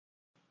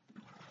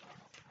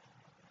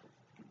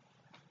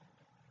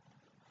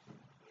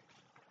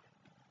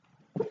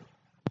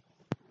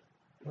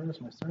Where's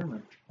my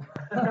sermon?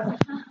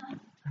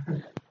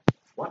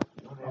 What?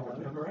 You don't have it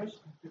memorized?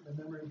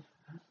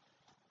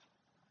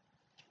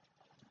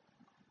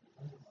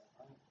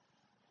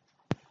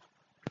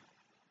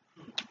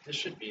 This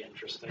should be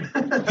interesting. Do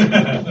you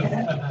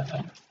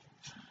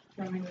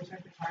want me to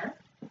check the car?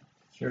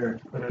 Sure.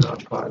 Put it on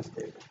pause,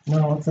 David.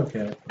 No, it's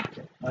okay.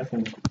 I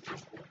can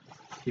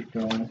keep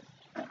going.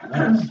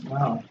 Nice.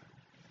 Wow.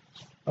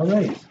 All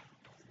right.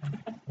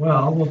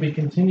 Well, we'll be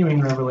continuing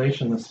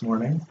Revelation this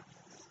morning.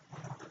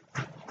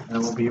 And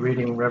we'll be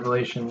reading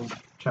Revelation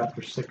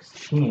chapter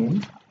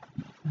 16.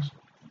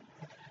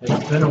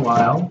 It's been a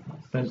while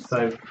since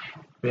I've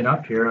been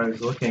up here. I was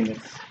looking,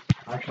 it's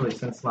actually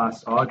since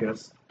last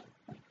August.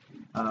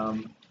 But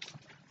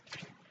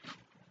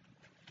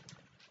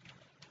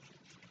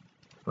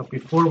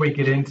before we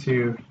get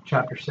into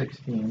chapter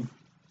 16,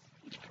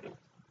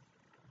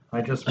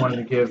 I just wanted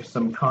to give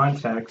some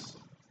context.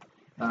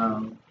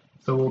 So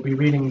we'll be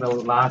reading the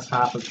last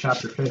half of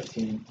chapter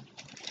 15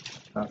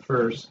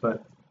 first,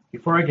 but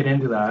before I get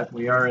into that,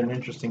 we are in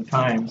interesting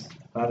times,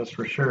 that is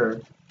for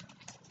sure.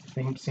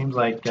 Seems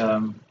like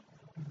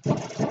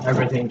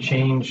everything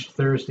changed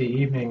Thursday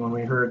evening when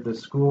we heard the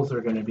schools are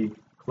going to be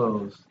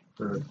closed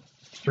for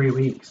 3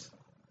 weeks,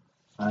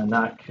 and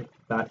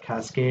that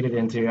cascaded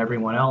into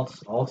everyone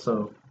else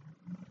also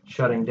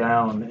shutting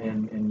down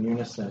in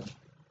unison.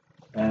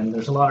 And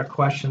there's a lot of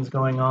questions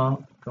going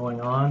on.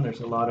 There's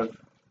a lot of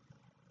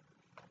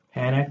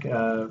panic.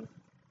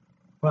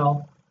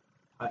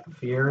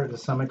 Fear to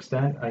some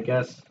extent. I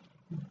guess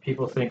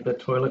people think that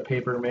toilet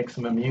paper makes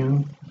them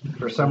immune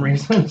for some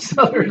reason,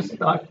 so they're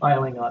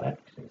stockpiling on it.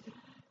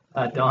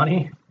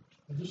 Donnie?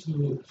 Just a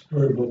little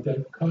story about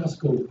that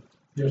Costco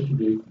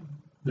yesterday.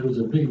 There was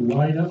a big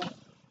lineup.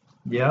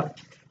 Yep.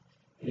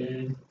 And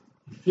in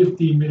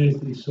 15 minutes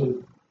they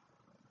sold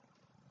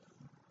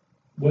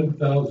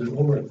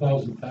over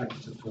 1,000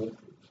 packets of toilet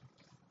paper.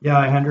 Yeah,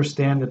 I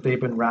understand that they've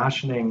been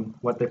rationing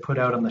what they put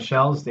out on the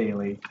shelves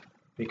daily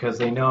because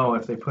they know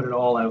if they put it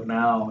all out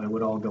now, it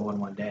would all go in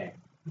one day.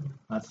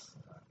 That's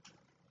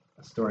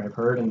a story I've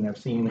heard, and I've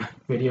seen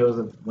videos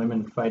of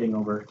women fighting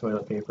over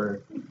toilet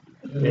paper.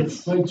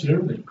 It's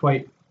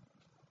quite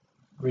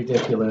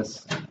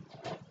ridiculous.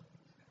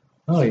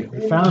 Oh, you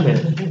found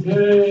it.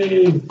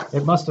 Yay!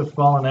 It must have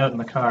fallen out in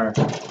the car.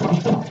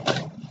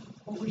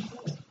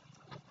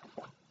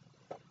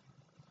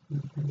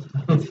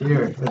 It's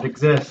here. It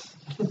exists.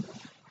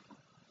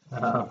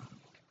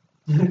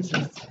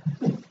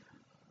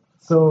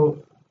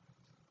 So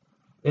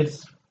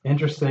it's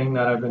interesting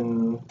that I've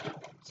been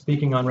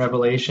speaking on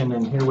Revelation,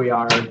 and here we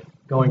are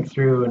going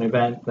through an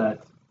event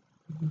that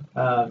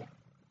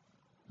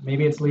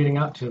maybe it's leading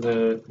up to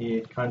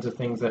the kinds of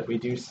things that we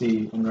do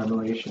see in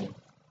Revelation.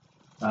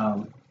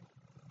 And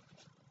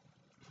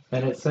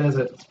it says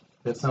that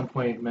at some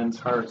point men's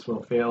hearts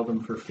will fail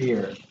them for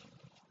fear.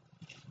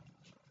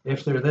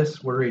 If they're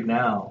this worried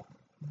now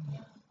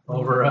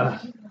over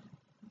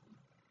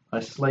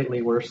a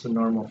slightly worse than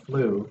normal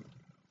flu,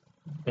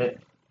 it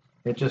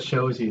just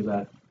shows you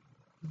that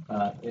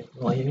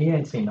you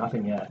ain't seen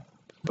nothing yet,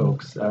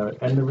 folks.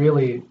 And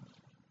really,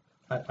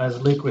 as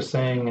Luke was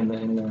saying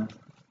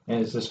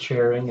as this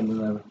chairing and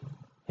the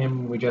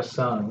hymn we just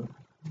sung,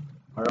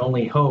 our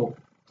only hope,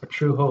 our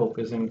true hope,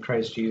 is in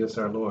Christ Jesus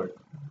our Lord,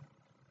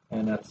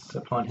 and that's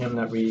upon Him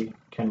that we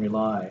can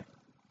rely.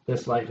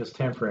 This life is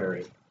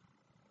temporary.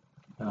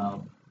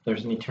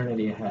 There's an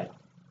eternity ahead,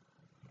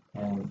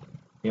 and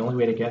the only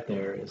way to get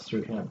there is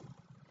through Him.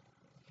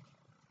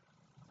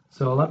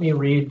 So let me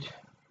read,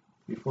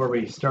 before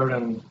we start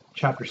on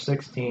chapter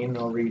 16,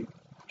 I'll read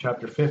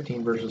chapter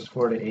 15, verses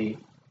 4 to 8.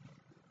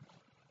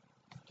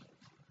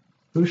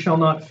 Who shall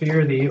not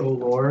fear Thee, O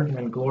Lord,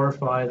 and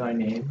glorify Thy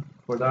name?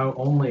 For Thou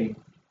only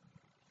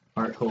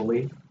art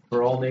holy,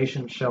 for all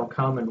nations shall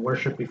come and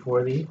worship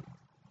before Thee,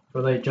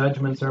 for Thy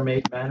judgments are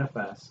made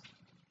manifest.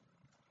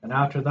 And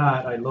after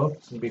that I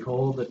looked, and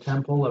behold, the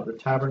temple of the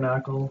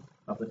tabernacle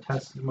of the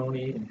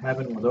testimony in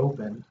heaven was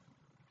opened,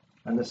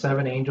 and the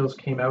 7 angels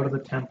came out of the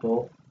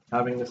temple,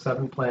 having the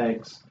 7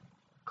 plagues,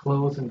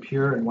 clothed in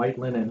pure and white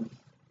linen,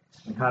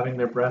 and having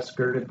their breasts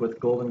girded with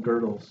golden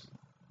girdles.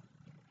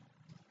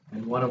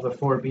 And one of the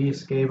 4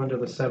 beasts gave unto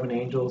the 7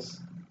 angels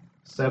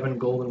 7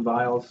 golden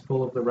vials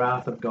full of the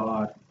wrath of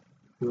God,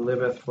 who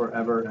liveth for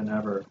ever and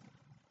ever.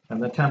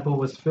 And the temple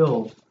was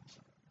filled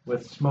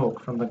with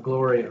smoke from the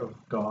glory of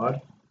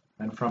God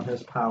and from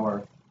His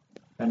power.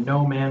 And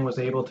no man was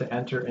able to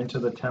enter into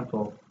the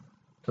temple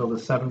till the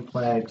 7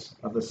 plagues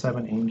of the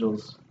 7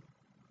 angels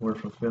were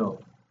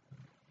fulfilled.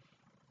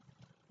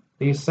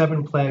 These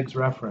 7 plagues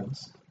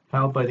referenced,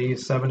 held by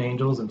these 7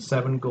 angels and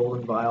 7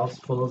 golden vials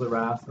full of the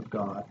wrath of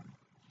God,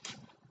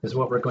 is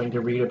what we're going to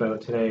read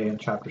about today in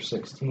chapter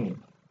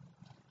 16.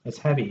 It's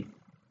heavy.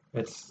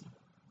 It's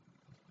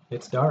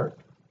dark.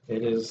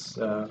 It is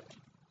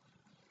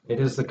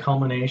the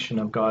culmination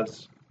of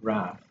God's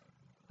wrath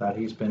that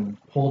He's been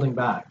holding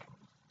back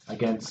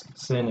against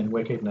sin and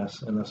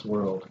wickedness in this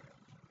world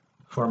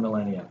for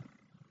millennia.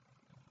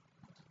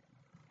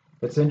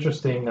 It's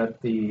interesting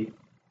that the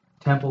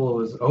temple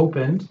was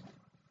opened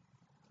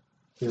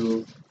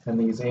and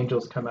these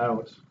angels come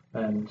out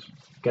and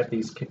get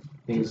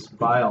these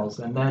vials,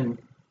 and then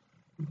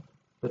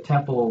the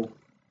temple,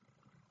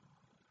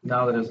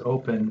 now that it's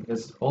open,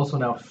 is also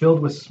now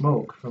filled with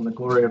smoke from the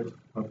glory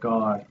of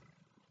God,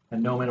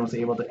 and no man was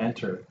able to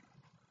enter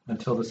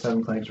until the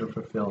 7 plagues were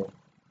fulfilled.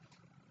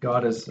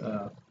 God is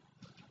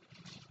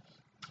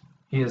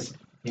he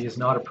is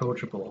not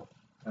approachable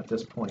at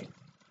this point.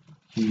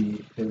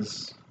 He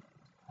is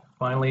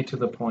finally to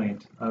the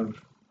point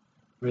of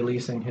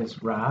releasing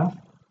his wrath,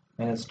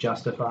 and it's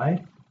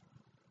justified,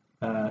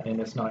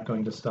 and it's not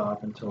going to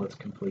stop until it's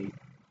complete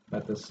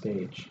at this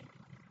stage.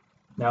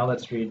 Now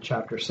let's read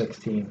chapter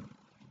 16.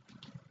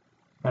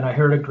 And I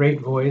heard a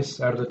great voice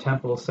out of the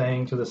temple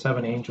saying to the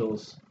 7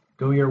 angels,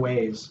 "Go your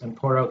ways, and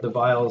pour out the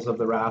vials of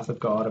the wrath of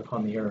God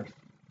upon the earth."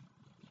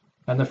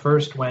 And the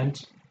first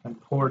went and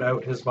poured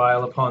out his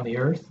vial upon the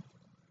earth,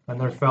 and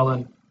there fell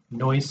a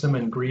noisome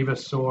and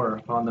grievous sore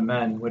upon the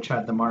men which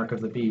had the mark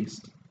of the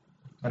beast,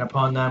 and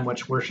upon them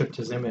which worshipped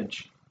his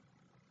image.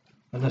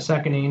 And the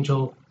second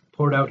angel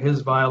poured out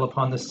his vial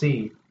upon the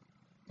sea,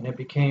 and it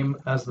became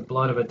as the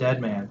blood of a dead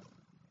man,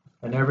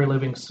 and every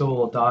living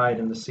soul died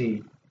in the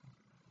sea.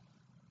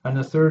 And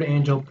the third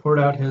angel poured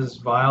out his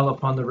vial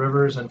upon the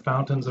rivers and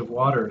fountains of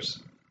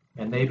waters,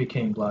 and they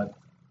became blood.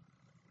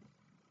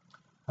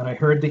 And I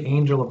heard the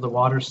angel of the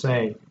waters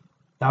say,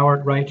 "Thou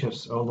art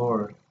righteous, O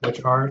Lord,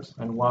 which art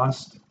and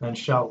wast and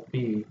shalt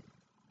be,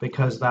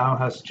 because thou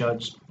hast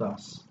judged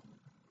thus.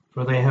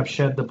 For they have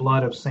shed the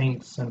blood of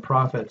saints and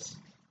prophets,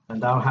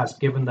 and thou hast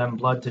given them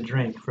blood to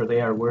drink, for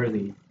they are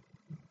worthy."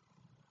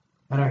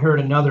 And I heard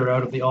another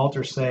out of the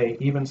altar say,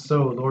 "Even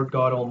so, Lord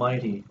God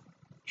Almighty,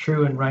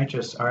 true and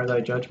righteous are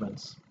thy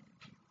judgments."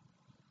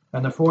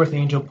 And the fourth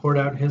angel poured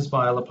out his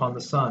vial upon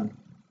the sun,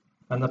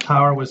 and the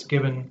power was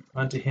given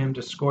unto him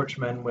to scorch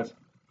men with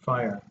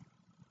fire.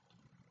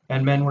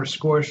 And men were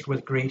scorched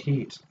with great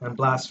heat, and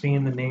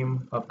blasphemed the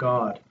name of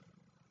God,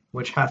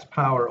 which hath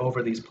power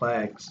over these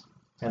plagues,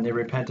 and they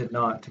repented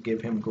not to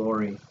give him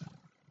glory.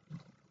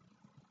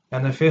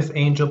 And the fifth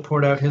angel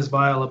poured out his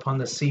vial upon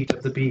the seat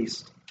of the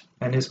beast,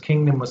 and his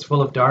kingdom was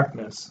full of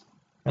darkness,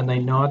 and they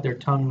gnawed their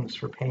tongues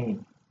for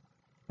pain,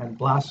 and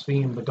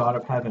blasphemed the God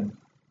of heaven,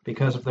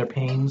 because of their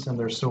pains and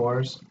their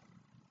sores,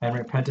 and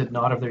repented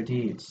not of their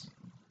deeds.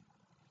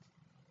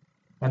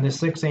 And the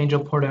sixth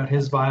angel poured out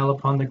his vial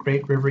upon the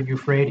great river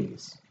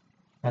Euphrates,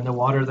 and the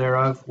water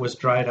thereof was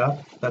dried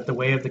up, that the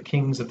way of the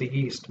kings of the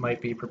east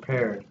might be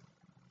prepared.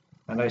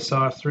 And I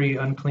saw 3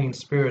 unclean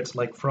spirits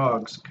like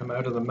frogs come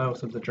out of the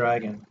mouth of the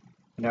dragon,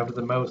 and out of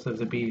the mouth of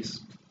the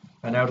beast,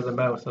 and out of the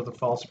mouth of the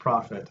false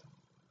prophet.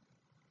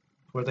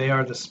 For they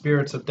are the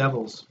spirits of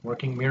devils,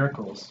 working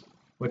miracles,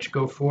 which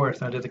go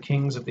forth unto the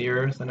kings of the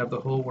earth and of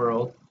the whole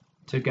world,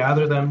 to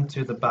gather them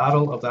to the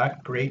battle of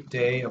that great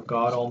day of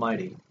God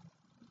Almighty.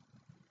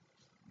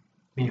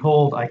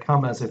 Behold, I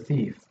come as a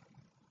thief.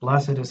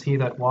 Blessed is he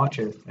that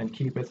watcheth and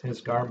keepeth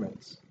his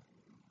garments,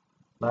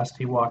 lest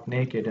he walk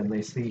naked and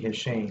they see his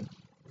shame.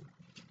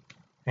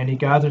 And he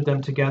gathered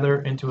them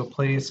together into a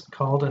place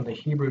called in the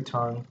Hebrew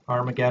tongue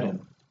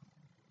Armageddon.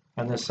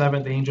 And the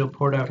 7th angel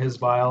poured out his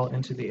vial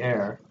into the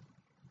air,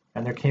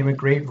 and there came a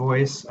great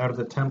voice out of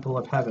the temple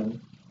of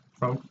heaven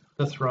from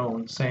the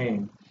throne,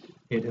 saying,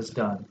 "It is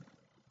done."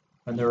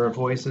 And there were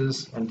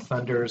voices and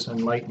thunders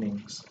and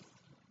lightnings,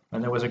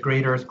 and there was a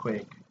great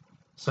earthquake,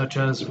 such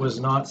as was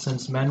not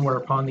since men were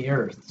upon the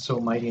earth, so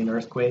mighty an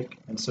earthquake,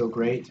 and so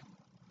great.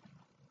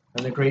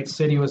 And the great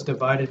city was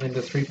divided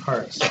into 3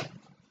 parts,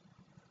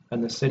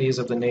 and the cities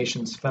of the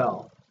nations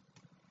fell.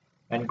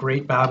 And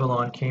great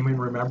Babylon came in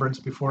remembrance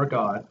before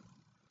God,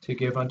 to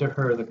give unto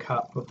her the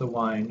cup of the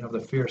wine of the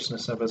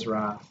fierceness of his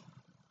wrath.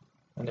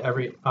 And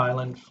every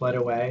island fled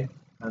away,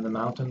 and the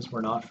mountains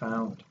were not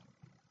found.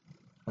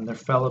 And there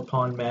fell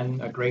upon men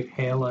a great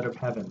hail out of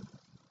heaven,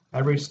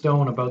 every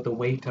stone about the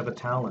weight of a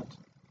talent.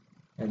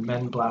 And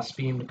men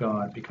blasphemed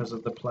God because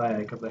of the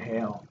plague of the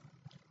hail,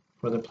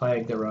 for the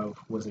plague thereof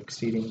was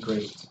exceeding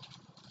great.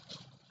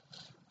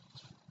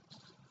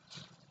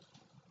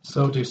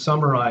 So to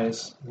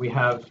summarize, we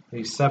have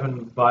these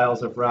 7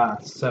 vials of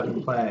wrath,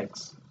 7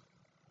 plagues.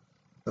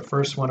 The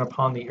first one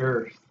upon the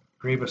earth,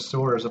 grievous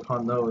sores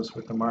upon those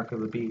with the mark of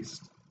the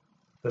beast.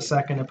 The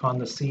second upon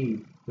the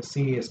sea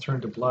is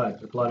turned to blood,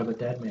 the blood of a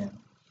dead man.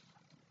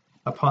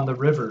 Upon the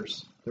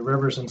rivers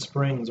and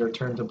springs are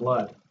turned to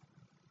blood.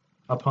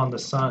 Upon the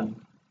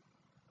sun,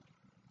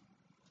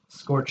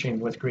 scorching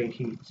with great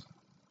heat.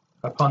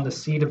 Upon the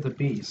seat of the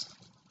beast,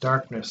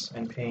 darkness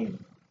and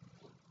pain.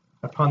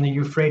 Upon the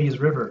Euphrates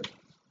River,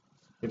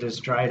 it is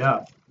dried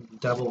up.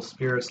 Devil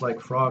spirits like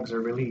frogs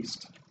are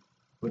released,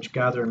 which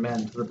gather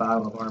men to the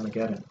battle of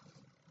Armageddon.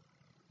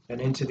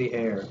 And into the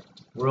air,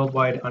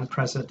 worldwide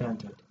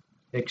unprecedented,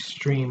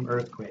 extreme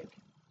earthquake.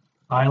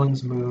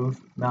 Islands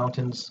move,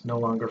 mountains no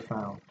longer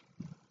found.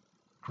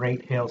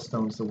 Great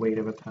hailstones the weight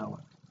of a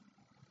talent.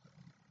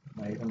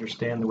 I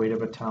understand the weight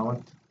of a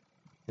talent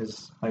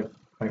is,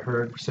 I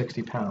heard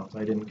 60 pounds.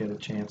 I didn't get a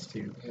chance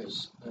to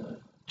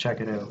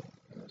check it out.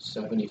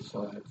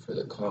 75 for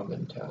the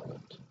common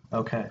talent.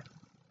 Okay.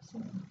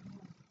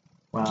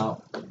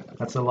 Wow,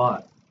 that's a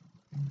lot.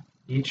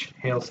 Each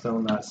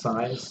hailstone that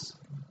size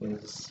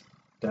is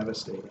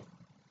devastating.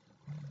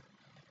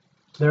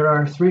 There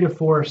are 3 to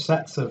 4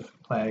 sets of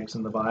plagues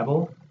in the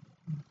Bible,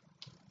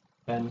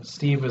 and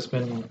Steve has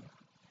been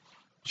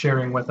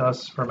sharing with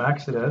us from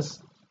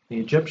Exodus the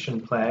Egyptian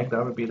plague.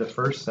 That would be the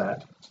first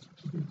set.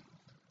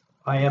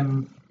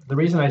 The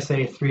reason I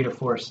say 3 to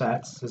 4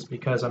 sets is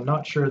because I'm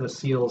not sure the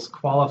seals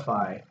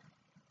qualify,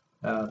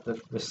 the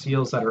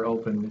seals that are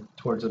opened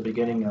towards the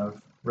beginning of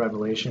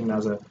Revelation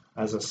as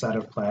a set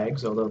of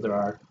plagues, although there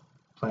are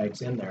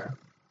plagues in there.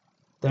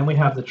 Then we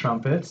have the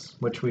trumpets,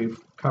 which we've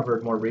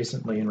covered more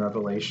recently in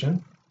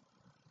Revelation.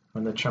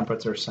 When the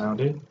trumpets are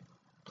sounded,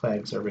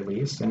 plagues are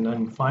released. And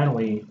then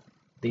finally,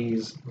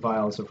 these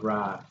vials of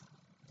wrath.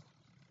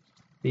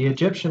 The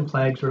Egyptian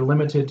plagues were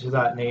limited to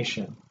that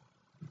nation,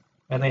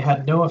 and they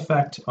had no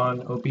effect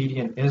on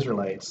obedient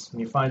Israelites.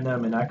 And you find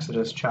them in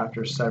Exodus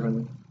chapters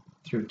 7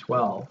 through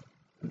 12.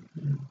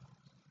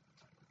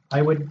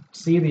 I would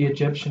see the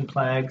Egyptian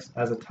plagues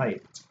as a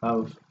type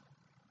of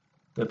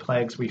the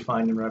plagues we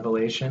find in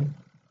Revelation.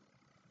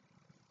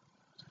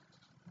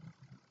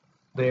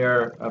 They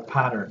are a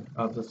pattern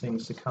of the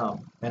things to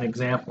come, an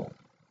example.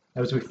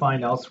 As we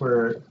find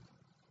elsewhere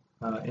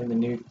in the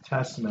New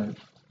Testament,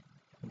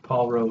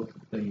 Paul wrote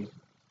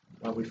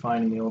what we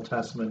find in the Old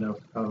Testament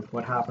of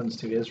what happens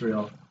to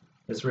Israel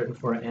is written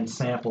for in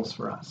samples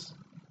for us.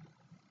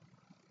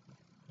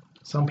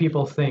 Some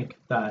people think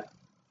that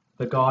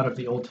the God of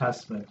the Old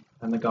Testament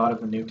and the God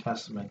of the New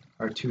Testament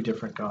are two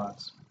different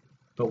gods.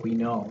 But we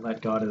know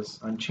that God is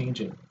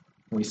unchanging.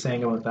 We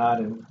sang about that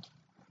in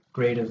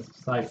Great is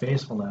Thy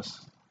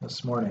Faithfulness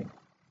this morning.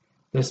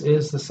 This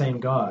is the same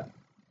God.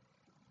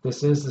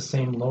 This is the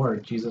same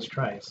Lord, Jesus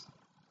Christ.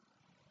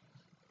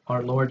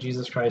 Our Lord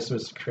Jesus Christ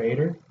was the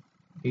Creator.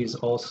 He's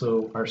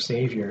also our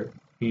Savior.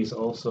 He's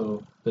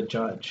also the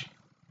Judge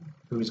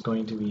who's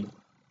going to be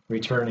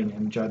returning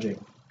and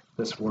judging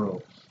this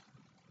world.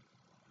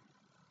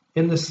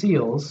 In the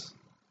seals,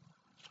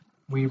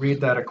 we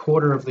read that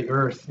 1/4 of the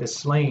earth is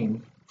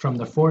slain from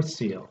the 4th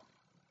seal,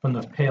 from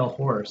the pale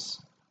horse,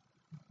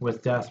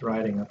 with death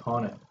riding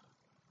upon it.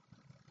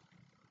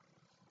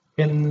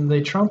 In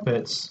the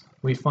trumpets,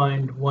 we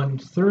find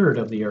 1/3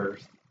 of the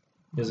earth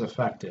is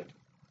affected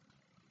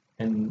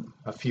in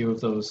a few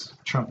of those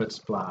trumpets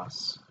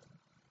blasts.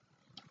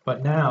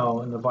 But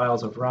now, in the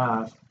vials of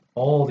wrath,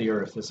 all the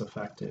earth is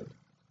affected.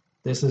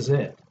 This is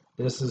it.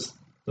 This is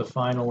the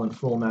final and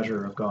full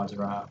measure of God's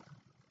wrath.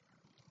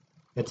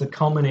 It's a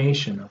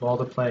culmination of all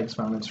the plagues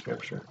found in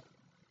Scripture.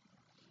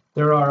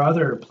 There are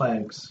other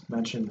plagues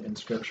mentioned in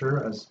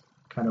Scripture as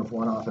kind of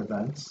one-off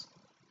events.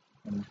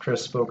 And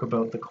Chris spoke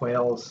about the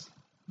quails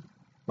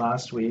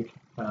last week.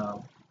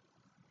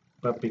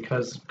 But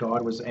because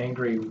God was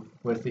angry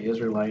with the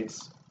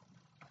Israelites,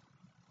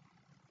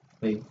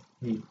 He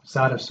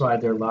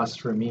satisfied their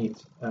lust for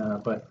meat,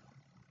 but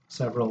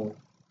several,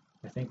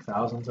 I think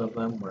thousands of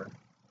them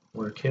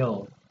were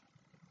killed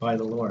by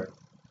the Lord.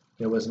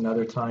 There was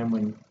another time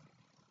when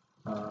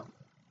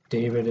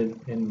David,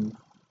 in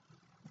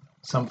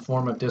some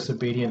form of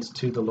disobedience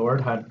to the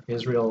Lord, had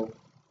Israel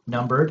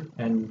numbered,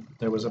 and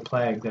there was a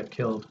plague that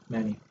killed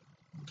many.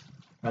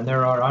 And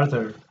there are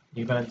other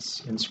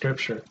events in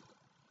Scripture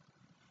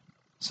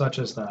such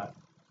as that.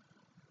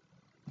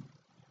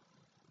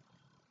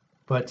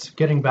 But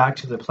getting back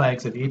to the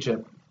plagues of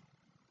Egypt,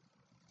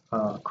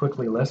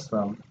 quickly list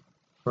them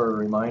for a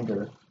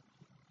reminder.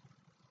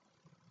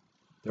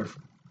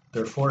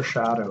 They're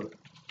foreshadowed.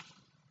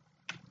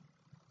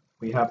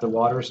 We have the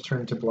waters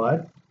turned to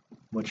blood,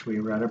 which we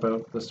read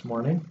about this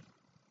morning,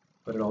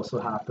 but it also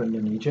happened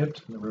in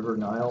Egypt. The river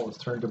Nile was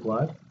turned to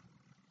blood.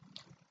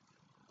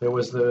 There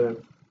was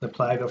the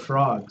plague of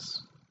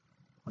frogs.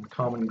 On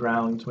common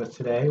ground with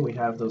today, we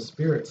have those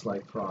spirits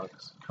like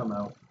frogs come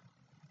out.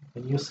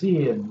 And you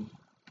see in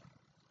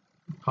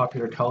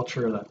popular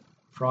culture that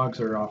frogs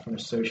are often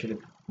associated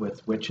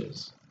with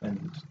witches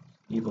and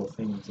evil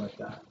things like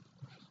that.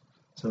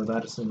 So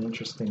that is an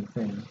interesting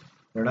thing.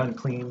 They're an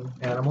unclean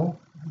animal.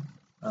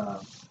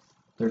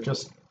 They're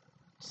just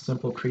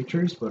simple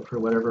creatures, but for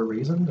whatever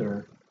reason,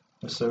 they're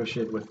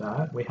associated with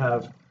that. We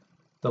have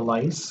the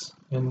lice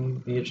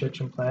in the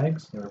Egyptian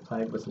plagues. They were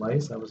plagued with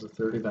lice. That was the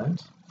 3rd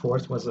event.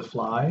 4th was the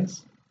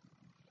flies.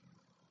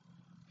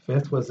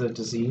 5th was a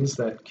disease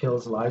that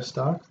kills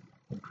livestock,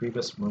 the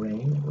grievous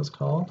murrain it was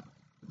called.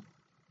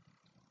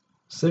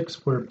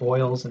 6 were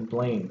boils and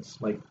blains,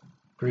 like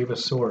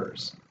grievous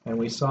sores. And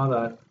we saw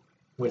that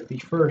with the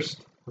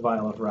first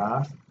vial of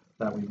wrath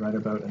that we read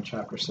about in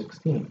chapter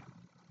 16.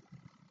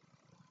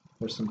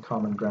 There's some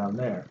common ground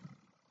there.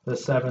 The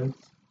 7th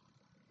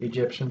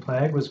Egyptian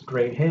plague was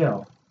great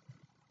hail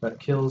that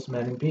kills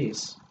men and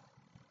beasts,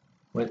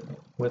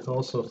 with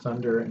also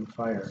thunder and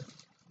fire.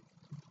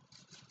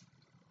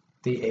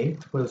 The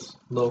 8th was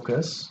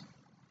locusts,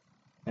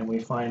 and we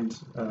find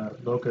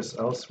locusts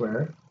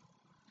elsewhere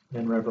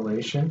in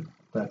Revelation,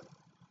 that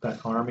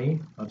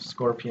army of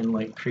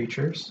scorpion-like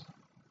creatures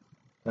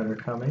that are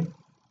coming.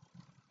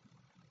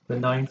 The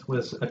 9th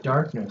was a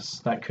darkness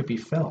that could be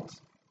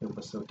felt. it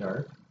was so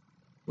dark.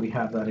 We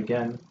have that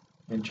again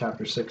in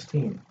chapter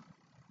 16,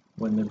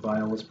 when the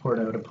vial was poured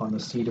out upon the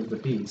seed of the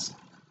beast,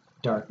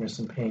 darkness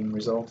and pain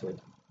resulted.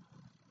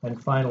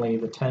 And finally,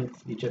 the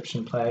 10th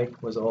Egyptian plague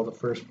was all the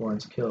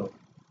firstborns killed,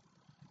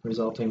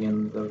 resulting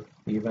in the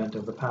event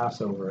of the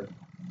Passover,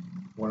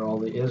 where all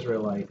the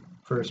Israelite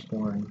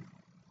firstborn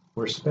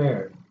were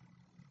spared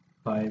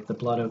by the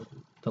blood of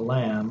the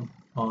lamb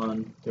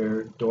on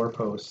their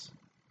doorposts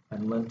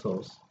and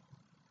lintels,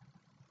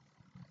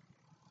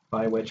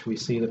 by which we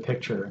see the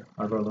picture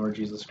of our Lord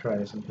Jesus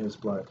Christ and his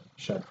blood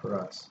shed for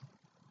us.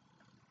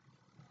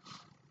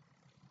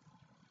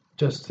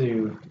 Just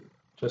to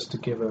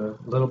give a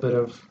little bit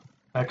of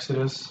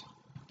Exodus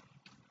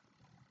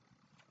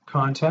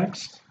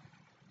context,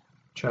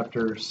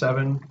 chapter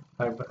 7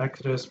 of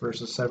Exodus,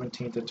 verses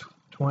 17 to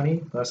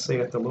 20, thus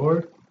saith the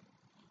Lord,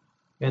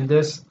 in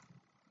this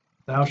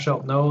thou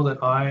shalt know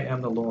that I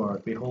am the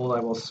Lord. Behold,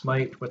 I will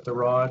smite with the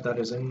rod that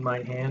is in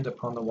mine hand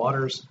upon the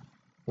waters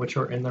which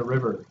are in the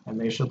river, and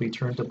they shall be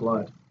turned to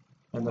blood.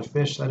 And the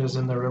fish that is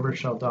in the river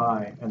shall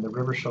die, and the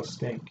river shall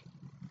stink.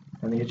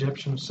 And the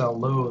Egyptians shall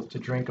loathe to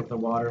drink of the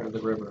water of the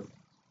river.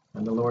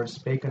 And the Lord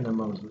spake unto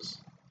Moses,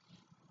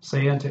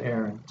 say unto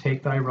Aaron,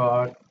 take thy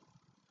rod,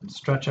 and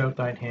stretch out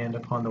thine hand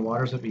upon the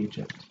waters of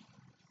Egypt,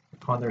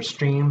 upon their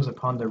streams,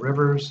 upon their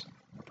rivers,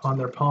 upon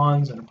their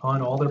ponds, and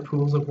upon all their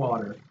pools of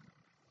water,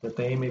 that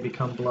they may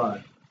become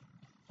blood,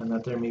 and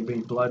that there may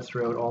be blood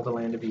throughout all the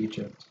land of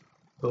Egypt,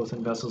 both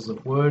in vessels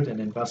of wood and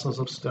in vessels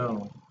of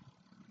stone.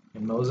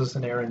 And Moses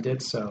and Aaron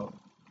did so,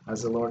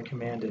 as the Lord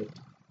commanded.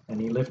 And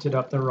he lifted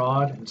up the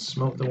rod, and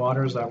smote the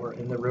waters that were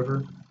in the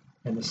river,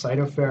 in the sight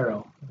of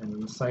Pharaoh, and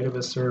in the sight of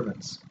his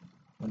servants,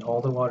 and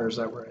all the waters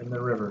that were in the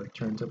river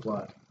turned to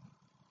blood.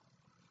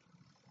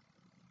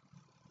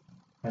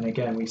 And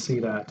again, we see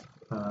that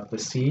the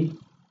sea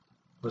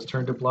was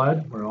turned to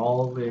blood, where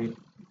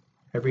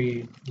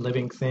every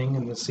living thing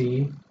in the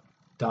sea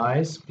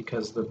dies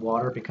because the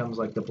water becomes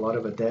like the blood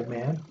of a dead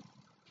man.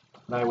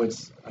 And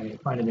I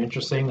find it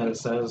interesting that it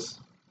says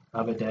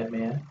of a dead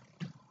man.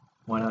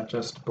 Why not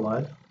just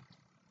blood?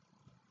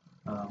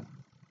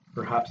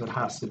 Perhaps it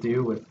has to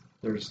do with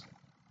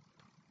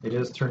it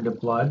is turned to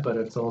blood, but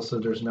it's also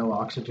there's no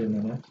oxygen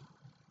in it,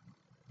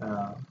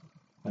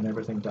 and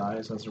everything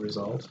dies as a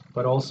result.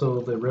 But also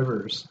the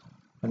rivers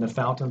and the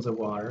fountains of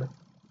water.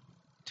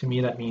 To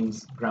me, that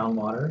means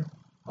groundwater,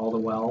 all the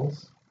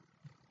wells.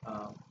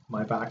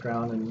 My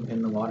background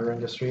in the water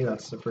industry,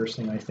 that's the first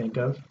thing I think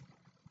of.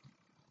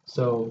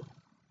 So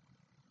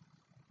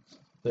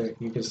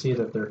you can see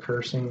that they're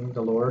cursing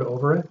the Lord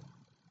over it.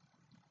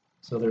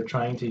 So they're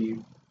trying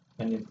to,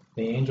 and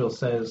the angel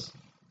says,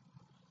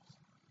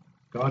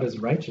 God is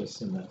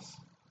righteous in this.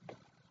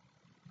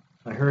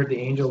 I heard the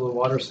angel of the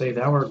water say,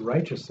 thou art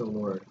righteous, O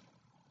Lord,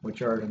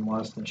 which art and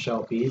wast and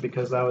shalt be,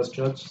 because thou hast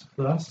judged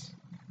thus.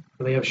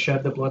 For they have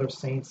shed the blood of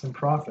saints and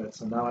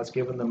prophets, and thou hast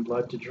given them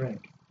blood to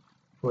drink,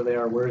 for they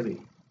are worthy.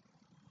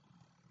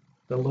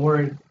 The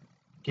Lord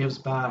gives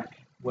back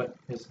what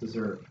is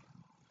deserved.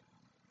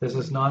 This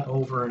is not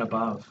over and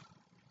above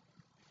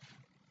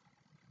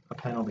a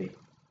penalty.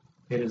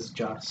 It is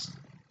just.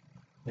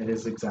 It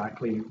is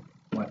exactly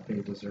what they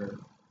deserve.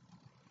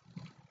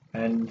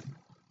 And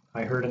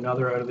I heard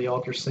another out of the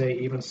altar say,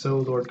 even so,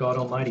 Lord God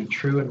Almighty,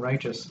 true and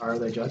righteous are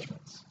thy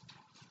judgments.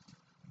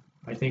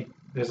 I think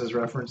this is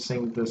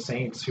referencing the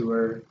saints who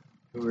are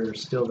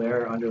still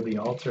there under the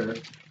altar,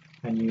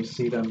 and you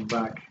see them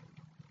back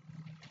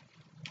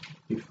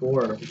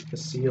before the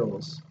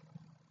seals.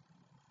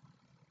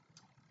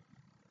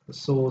 The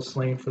souls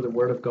slain for the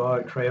word of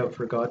God cry out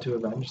for God to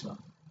avenge them.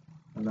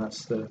 And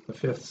that's the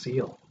fifth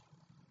seal.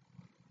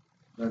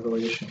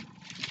 Revelation.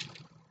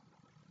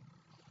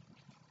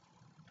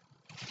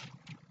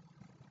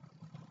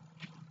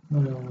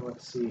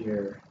 Let's see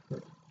here.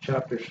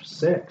 Chapter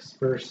 6,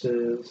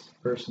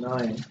 verse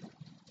 9.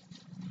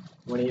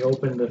 When he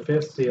opened the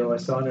fifth seal, I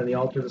saw under the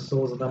altar the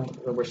souls of them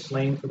that were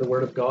slain for the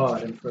word of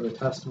God and for the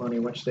testimony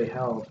which they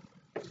held.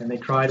 And they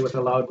cried with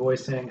a loud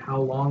voice, saying,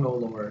 how long, O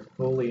Lord,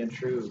 holy and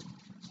true,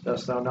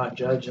 dost thou not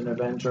judge and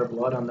avenge our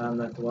blood on them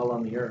that dwell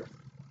on the earth?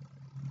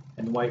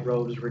 And white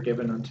robes were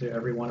given unto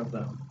every one of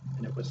them,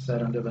 and it was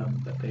said unto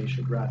them that they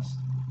should rest,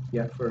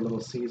 yet for a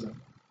little season,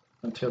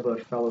 until their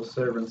fellow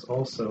servants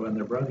also and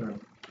their brethren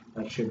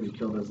that should be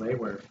killed as they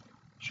were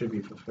should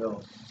be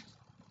fulfilled.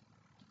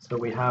 So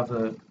we have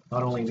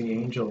not only the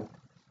angel,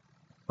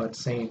 but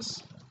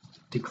saints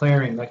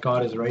declaring that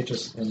God is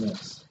righteous in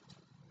this.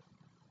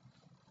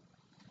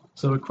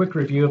 So a quick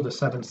review of the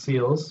seven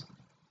seals.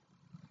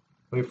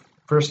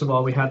 First of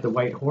all, we had the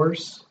white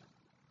horse,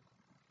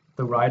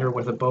 the rider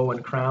with a bow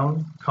and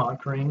crown,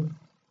 conquering.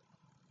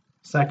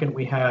 Second,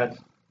 we had,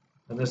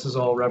 and this is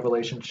all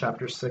Revelation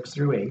chapter 6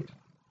 through 8.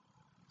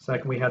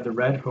 Second, we had the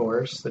red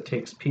horse that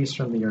takes peace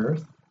from the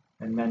earth,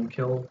 and men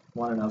kill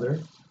one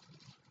another.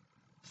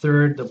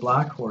 Third, the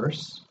black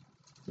horse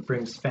that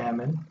brings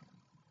famine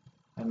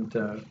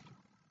and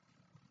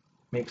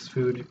makes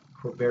food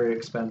very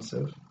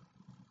expensive.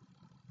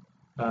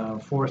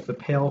 Fourth, the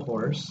pale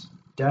horse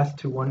death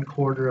to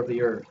 1/4 of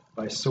the earth,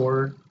 by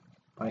sword,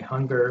 by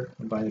hunger,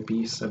 and by the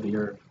beasts of the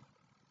earth.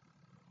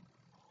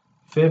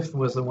 Fifth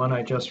was the one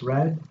I just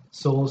read,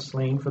 souls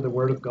slain for the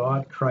word of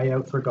God, cry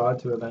out for God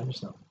to avenge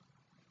them.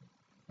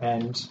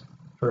 And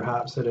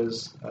perhaps it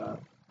is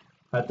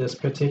at this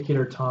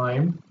particular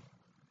time,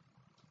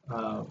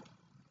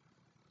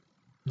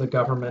 the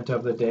government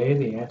of the day,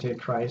 the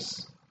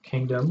Antichrist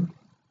kingdom,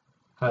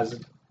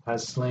 has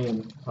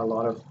slain a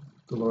lot of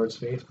the Lord's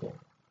faithful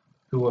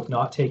who have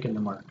not taken the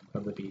mark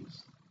of the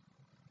beast.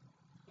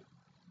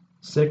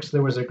 Sixth,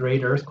 there was a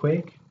great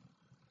earthquake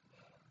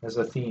as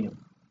a theme.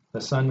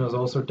 The sun was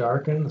also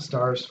darkened, the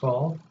stars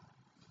fall.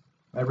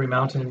 Every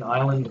mountain and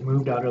island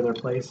moved out of their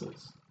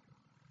places.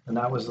 And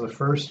that was the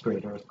first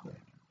great earthquake.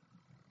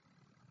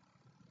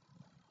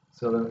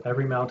 So that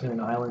every mountain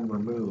and island were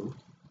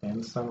moved,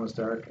 and the sun was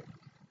darkened,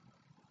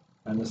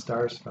 and the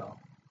stars fell.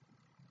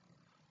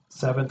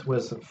 Seventh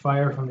was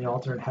fire from the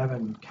altar in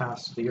heaven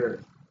cast to the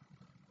earth,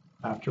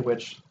 after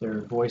which there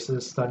were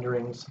voices,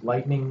 thunderings,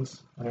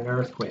 lightnings, and an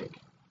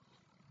earthquake.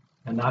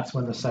 And that's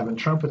when the 7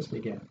 trumpets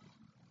began.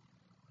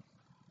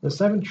 The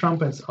 7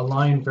 trumpets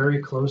align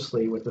very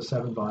closely with the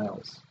 7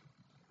 vials.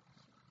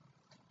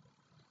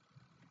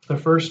 The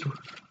first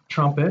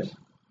trumpet,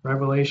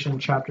 Revelation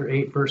chapter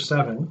 8, verse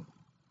 7,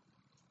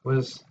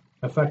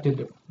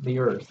 affected the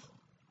earth.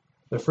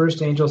 The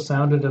first angel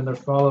sounded, and there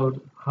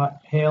followed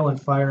hail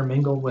and fire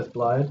mingled with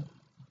blood,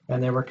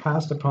 and they were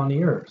cast upon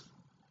the earth.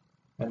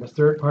 And the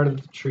third part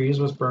of the trees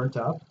was burnt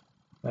up,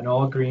 and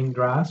all green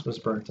grass was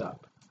burnt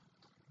up.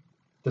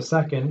 The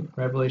second,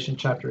 Revelation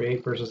chapter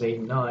 8, verses 8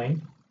 and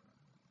 9,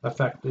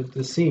 affected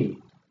the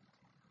sea.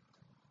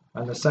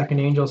 And the second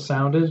angel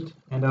sounded,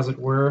 and as it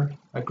were,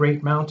 a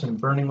great mountain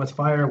burning with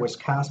fire was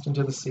cast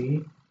into the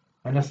sea,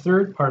 and a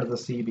third part of the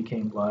sea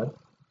became blood,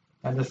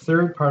 and the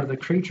third part of the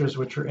creatures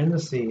which were in the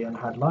sea and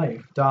had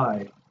life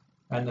died,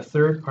 and the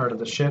third part of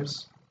the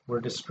ships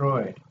were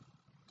destroyed.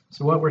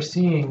 So what we're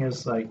seeing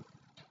is like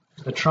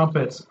the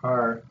trumpets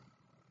are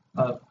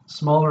a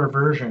smaller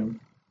version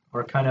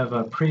or kind of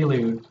a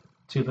prelude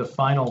to the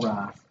final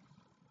wrath.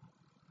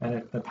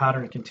 And the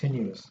pattern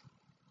continues.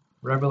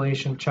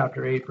 Revelation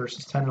chapter 8,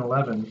 verses 10 and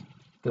 11,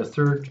 the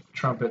third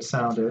trumpet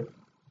sounded,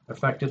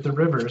 affected the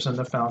rivers and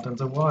the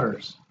fountains of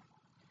waters.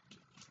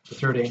 The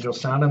third angel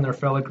sounded, and there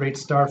fell a great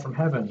star from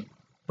heaven,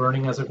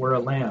 burning as it were a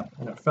lamp,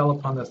 and it fell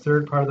upon the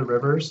third part of the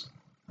rivers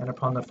and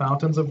upon the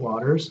fountains of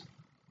waters,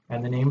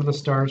 and the name of the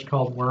star is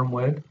called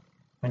Wormwood,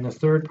 and the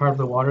third part of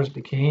the waters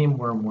became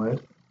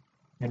wormwood,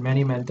 and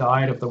many men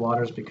died of the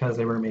waters because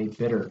they were made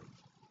bitter.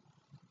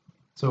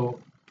 So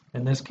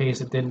in this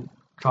case, it didn't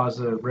cause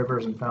the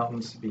rivers and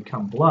fountains to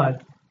become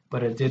blood,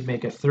 but it did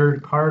make a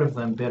third part of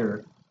them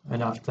bitter,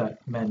 enough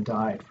that men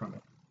died from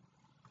it.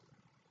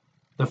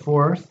 The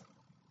fourth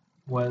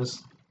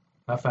was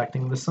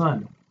affecting the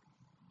sun.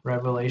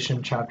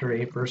 Revelation chapter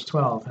 8, verse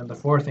 12. And the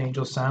fourth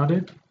angel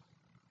sounded,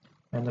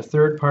 and the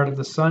third part of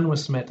the sun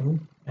was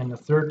smitten, and the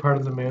third part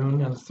of the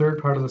moon, and the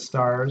third part of the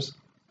stars,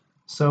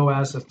 so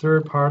as the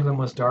third part of them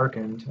was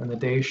darkened, and the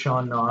day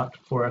shone not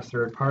for a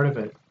third part of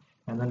it,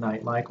 and the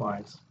night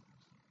likewise.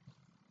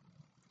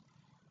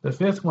 The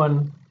fifth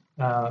one,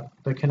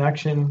 the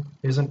connection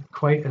isn't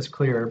quite as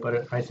clear,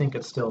 but I think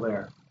it's still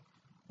there.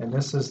 And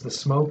this is the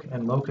smoke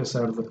and locusts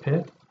out of the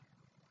pit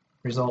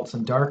results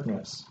in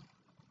darkness.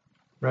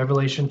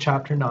 Revelation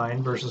chapter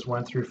 9, verses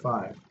 1 through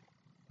 5.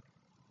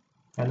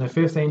 And the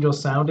fifth angel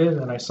sounded,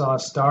 and I saw a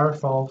star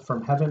fall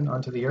from heaven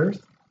unto the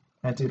earth,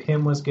 and to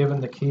him was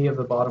given the key of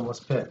the bottomless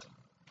pit.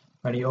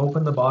 And he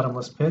opened the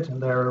bottomless pit,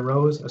 and there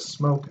arose a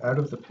smoke out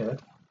of the pit,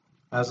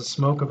 as the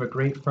smoke of a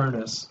great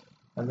furnace,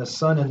 and the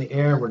sun and the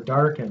air were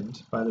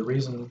darkened by the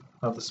reason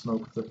of the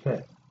smoke of the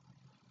pit.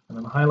 And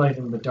I'm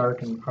highlighting the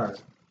darkened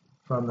part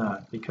from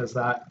that, because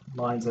that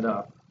lines it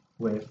up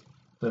with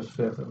the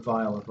fifth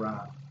vial of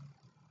wrath.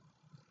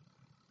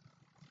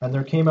 And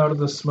there came out of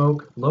the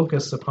smoke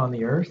locusts upon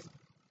the earth,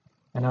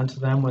 and unto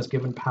them was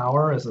given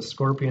power, as the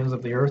scorpions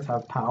of the earth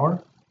have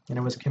power. And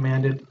it was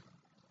commanded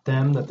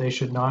them that they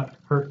should not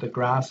hurt the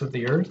grass of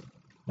the earth,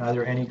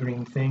 neither any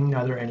green thing,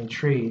 neither any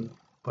tree,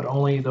 but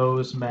only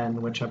those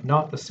men which have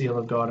not the seal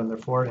of God on their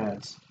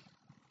foreheads.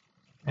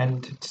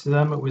 And to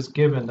them it was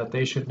given that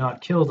they should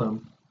not kill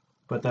them,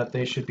 but that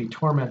they should be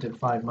tormented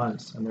 5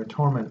 months. And their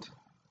torment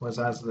was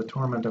as the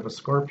torment of a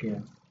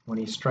scorpion when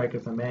he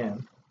striketh a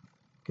man.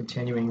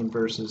 Continuing in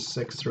verses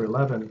 6 through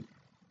 11.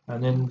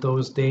 And in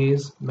those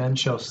days men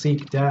shall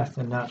seek death,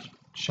 and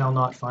shall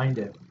not find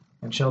it,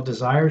 and shall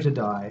desire to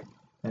die,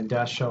 and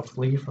death shall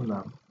flee from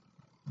them.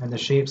 And the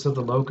shapes of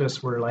the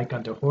locusts were like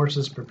unto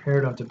horses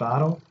prepared unto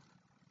battle,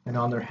 and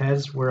on their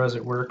heads were as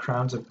it were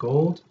crowns of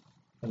gold,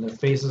 and their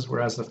faces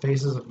were as the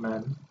faces of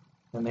men,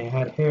 and they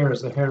had hair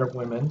as the hair of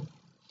women,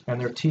 and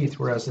their teeth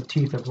were as the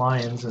teeth of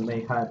lions, and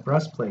they had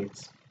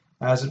breastplates,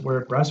 as it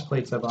were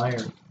breastplates of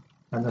iron,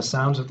 and the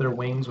sounds of their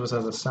wings was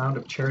as the sound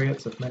of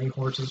chariots of many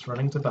horses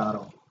running to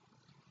battle.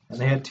 And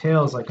they had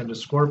tails like unto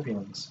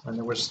scorpions, and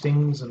there were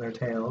stings in their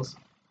tails,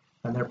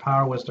 and their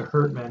power was to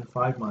hurt men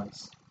 5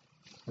 months,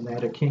 and they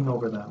had a king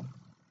over them.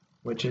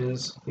 which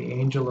is the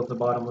angel of the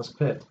bottomless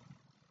pit,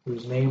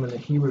 whose name in the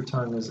Hebrew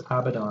tongue is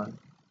Abaddon,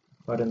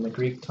 but in the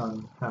Greek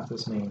tongue hath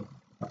his name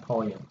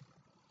Apollyon.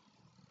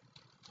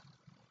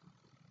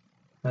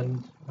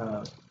 And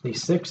the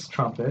sixth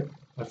trumpet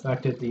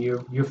affected the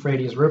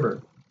Euphrates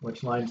River,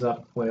 which lines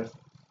up with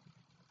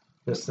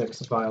the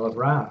sixth vial of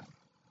wrath.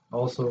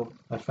 Also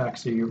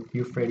affects the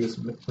Euphrates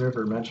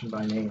River mentioned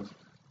by name.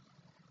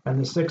 And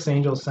the sixth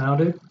angel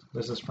sounded.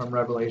 This is from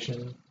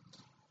Revelation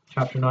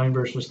chapter 9,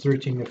 verses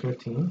 13 to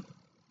 15.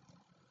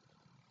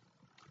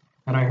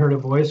 And I heard a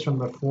voice from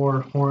the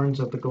four horns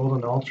of the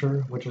golden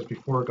altar, which is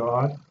before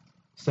God,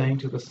 saying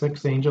to the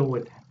sixth angel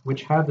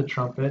which had the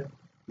trumpet,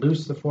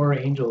 Loose the four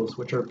angels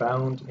which are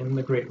bound in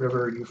the great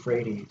river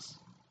Euphrates.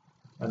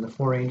 And the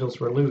four angels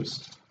were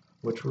loosed,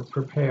 which were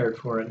prepared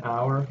for an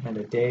hour and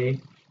a day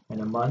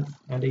and a month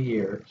and a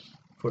year,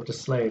 for to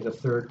slay the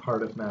third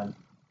part of men.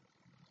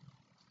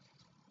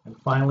 And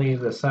finally,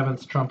 the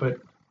seventh trumpet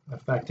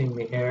affecting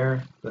the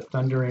air, the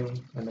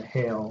thundering, and the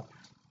hail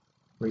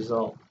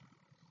result.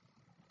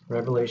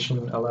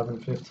 Revelation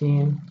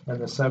 11:15, and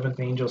the seventh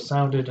angel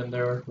sounded, and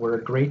there were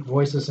great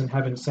voices in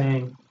heaven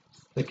saying,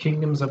 The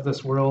kingdoms of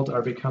this world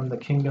are become the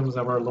kingdoms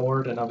of our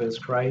Lord and of his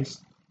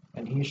Christ,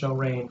 and he shall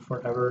reign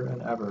forever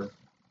and ever.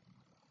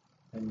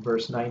 And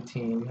verse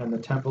 19, and the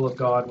temple of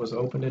God was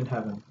opened in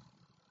heaven,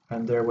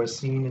 and there was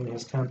seen in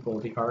his temple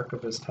the ark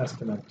of his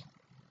testament,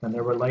 and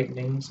there were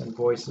lightnings and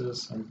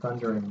voices and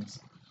thunderings,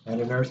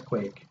 and an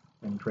earthquake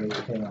and great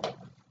hail.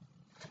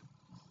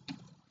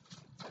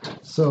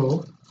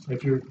 So,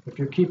 if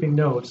you're keeping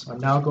notes, I'm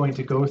now going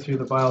to go through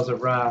the vials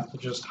of wrath,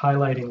 just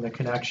highlighting the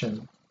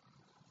connection.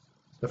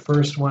 The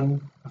first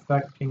one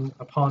affecting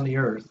upon the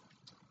earth,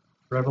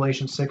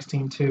 Revelation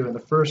 16:2, and the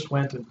first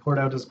went and poured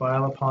out his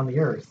vial upon the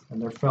earth,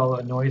 and there fell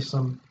a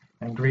noisome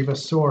and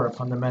grievous sore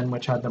upon the men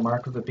which had the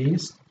mark of the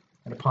beast,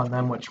 and upon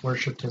them which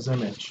worshipped his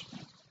image.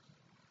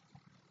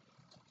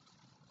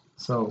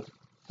 So,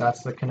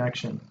 that's the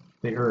connection,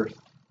 the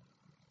earth,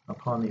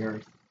 upon the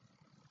earth.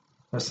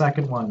 The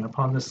second one,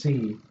 upon the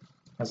sea,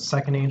 as the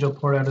second angel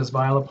poured out his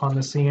vial upon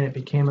the sea, and it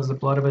became as the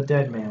blood of a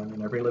dead man,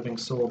 and every living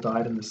soul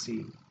died in the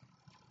sea.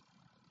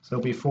 So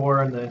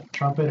before in the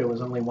trumpet it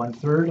was only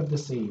 1/3 of the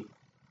sea.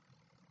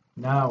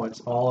 Now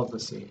it's all of the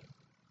sea.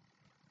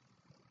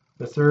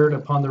 The third,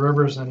 upon the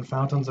rivers and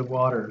fountains of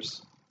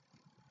waters.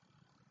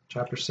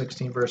 Chapter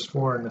 16, verse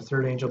 4, and the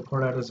third angel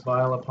poured out his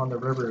vial upon the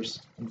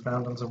rivers and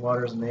fountains of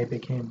waters, and they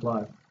became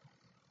blood.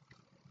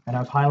 And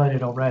I've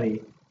highlighted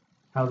already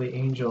how that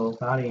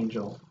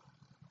angel,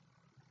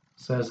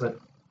 says that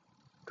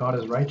God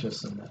is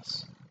righteous in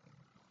this.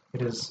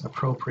 It is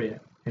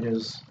appropriate. It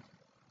is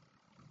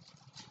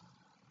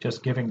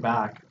just giving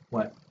back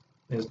what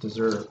is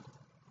deserved.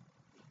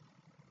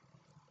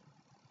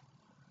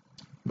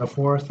 The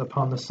fourth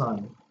upon the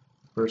sun,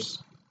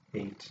 verse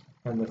 8.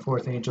 And the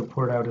fourth angel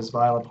poured out his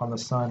vial upon the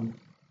sun,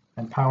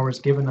 and power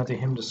is given unto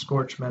him to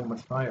scorch men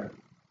with fire.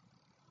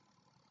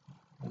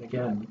 And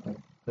again,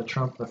 the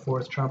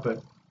fourth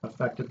trumpet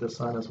affected the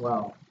sun as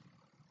well.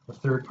 The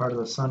third part of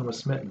the sun was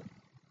smitten,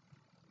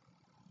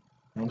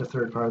 and a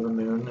third part of the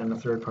moon, and a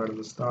third part of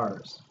the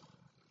stars.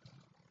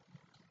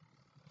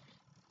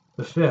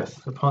 The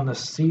fifth, upon the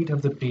seat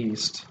of the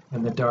beast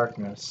and the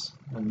darkness,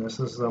 and this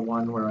is the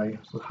one where I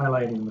was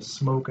highlighting the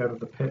smoke out of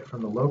the pit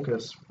from the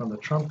locust, from the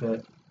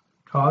trumpet,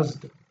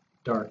 caused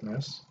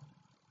darkness.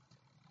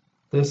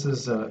 This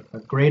is a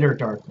greater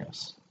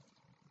darkness.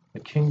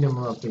 The kingdom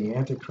of the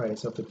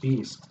Antichrist, of the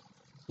beast,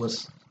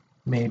 was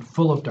made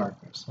full of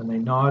darkness, and they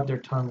gnawed their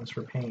tongues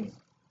for pain,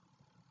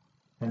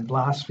 and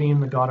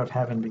blasphemed the God of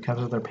heaven because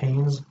of their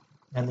pains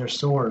and their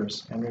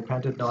sores, and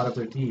repented not of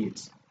their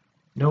deeds.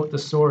 Note the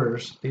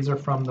sores, these are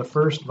from the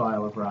first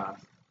vial of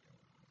wrath.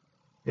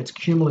 It's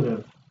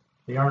cumulative.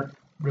 They aren't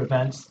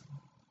events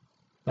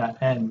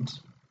that end,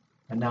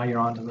 and now you're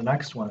on to the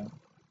next one.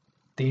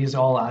 These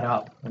all add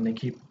up, and they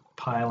keep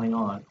piling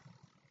on.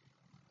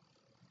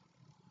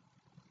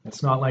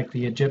 It's not like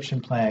the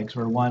Egyptian plagues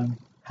where one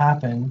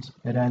happened,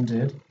 it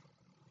ended,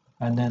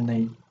 and then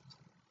they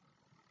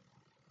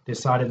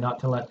decided not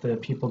to let the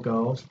people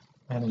go,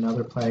 and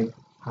another plague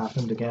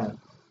happened again.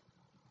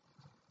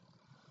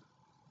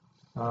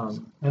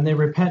 And they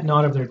repent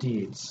not of their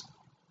deeds.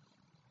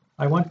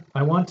 I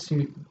want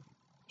to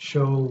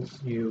show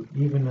you,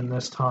 even in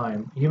this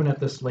time, even at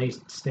this late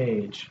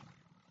stage,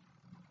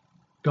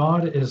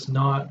 God is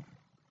not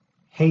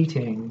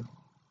hating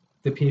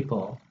the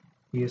people.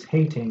 He is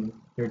hating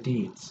their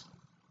deeds.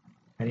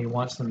 And he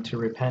wants them to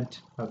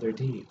repent of their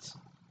deeds.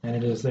 And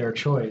it is their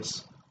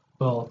choice.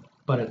 Well,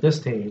 but at this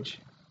stage,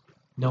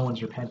 no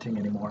one's repenting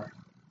anymore.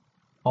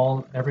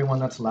 Everyone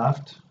that's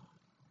left,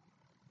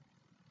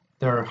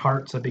 their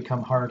hearts have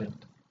become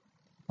hardened,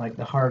 like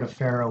the heart of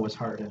Pharaoh was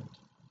hardened,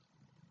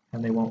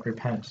 and they won't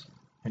repent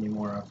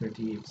anymore of their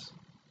deeds.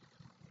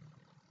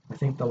 I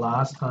think the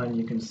last time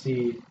you can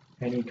see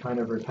any kind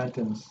of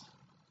repentance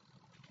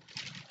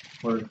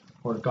or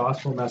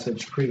gospel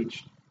message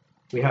preached,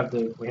 we have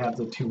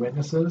the two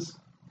witnesses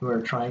who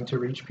are trying to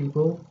reach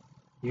people,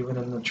 even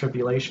in the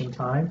tribulation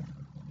time.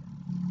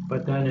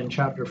 But then in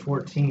chapter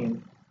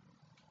 14,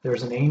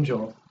 there's an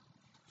angel.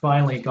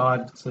 Finally,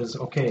 God says,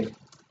 okay,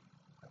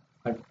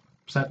 I've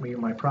sent me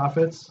my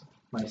prophets,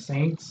 my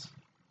saints,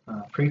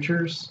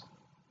 preachers.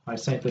 I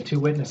sent the 2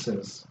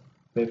 witnesses.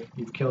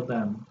 You've killed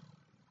them.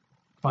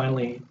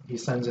 Finally, he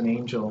sends an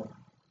angel,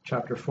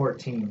 chapter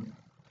 14,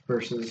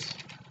 verses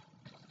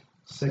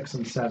 6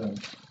 and 7.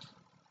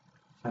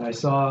 And I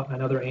saw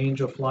another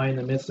angel fly in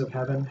the midst of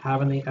heaven,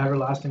 having the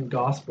everlasting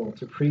gospel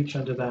to preach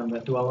unto them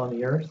that dwell on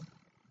the earth,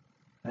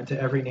 and to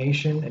every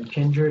nation and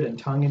kindred and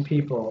tongue and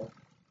people,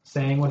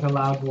 saying with a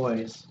loud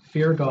voice,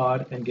 Fear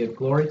God and give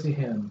glory to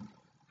him,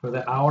 for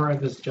the hour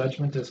of his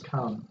judgment is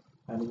come,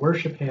 and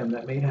worship him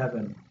that made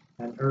heaven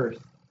and earth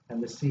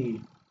and the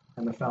sea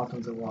and the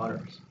fountains of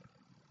waters.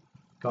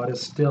 God is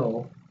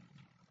still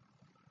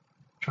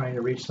trying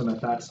to reach them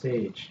at that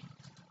stage.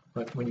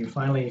 But when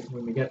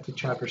we get to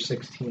chapter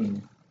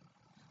 16,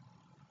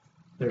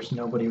 there's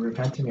nobody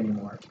repenting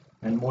anymore.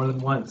 And more than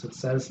once it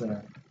says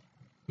there,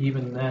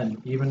 even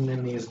then, even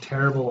in these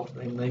terrible,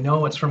 and they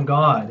know it's from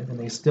God, and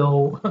they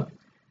still,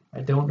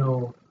 I don't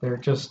know,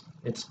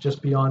 it's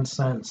just beyond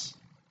sense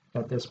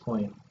at this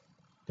point,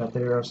 that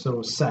they are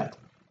so set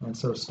and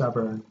so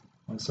stubborn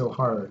and so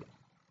hard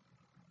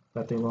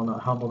that they will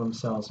not humble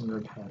themselves and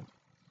repent.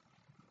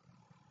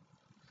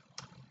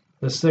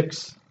 The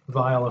 6th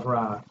vial of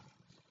wrath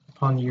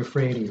upon the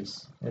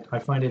Euphrates. I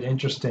find it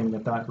interesting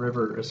that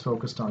river is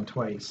focused on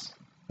twice,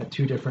 at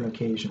 2 different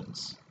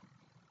occasions.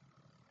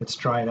 It's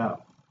dried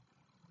up.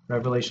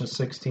 Revelation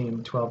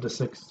 16, 12 to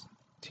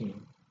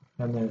 16.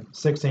 And the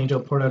 6th angel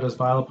poured out his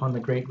vial upon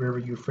the great river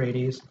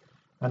Euphrates,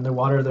 and the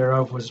water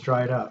thereof was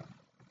dried up,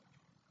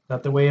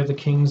 that the way of the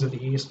kings of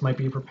the east might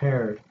be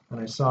prepared. And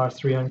I saw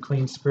 3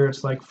 unclean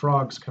spirits like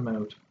frogs come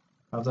out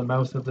of the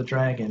mouth of the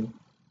dragon,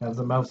 of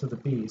the mouth of the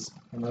beast,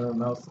 and of the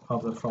mouth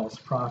of the false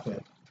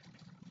prophet.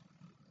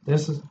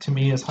 This, to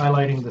me, is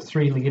highlighting the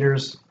 3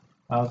 leaders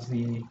of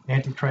the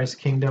Antichrist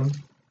kingdom.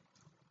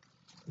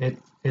 It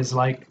is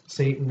like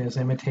Satan is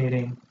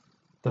imitating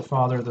the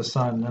Father, the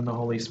Son, and the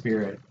Holy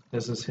Spirit.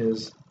 This is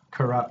his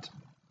corrupt,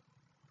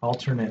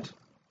 alternate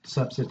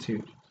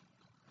substitute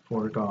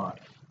for God.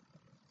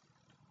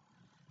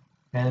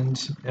 And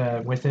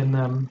within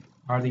them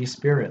are these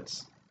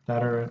spirits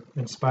that are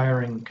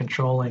inspiring,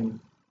 controlling,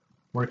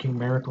 working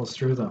miracles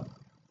through them.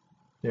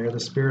 They are the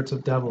spirits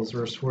of devils,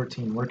 verse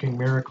 14, working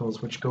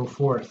miracles which go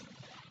forth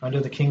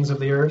unto the kings of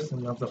the earth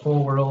and of the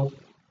whole world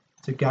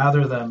to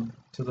gather them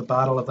to the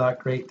battle of that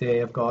great day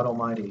of God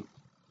Almighty.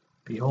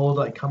 Behold,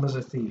 I come as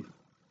a thief.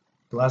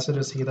 Blessed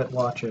is he that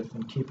watcheth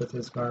and keepeth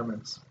his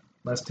garments,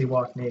 lest he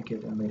walk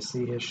naked and they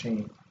see his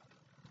shame.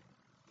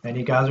 And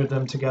he gathered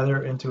them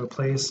together into a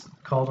place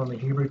called on the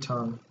Hebrew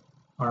tongue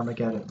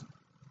Armageddon.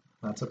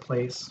 That's a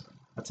place,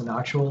 that's an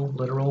actual,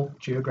 literal,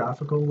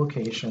 geographical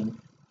location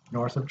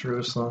north of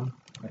Jerusalem.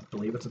 I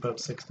believe it's about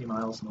 60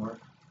 miles north,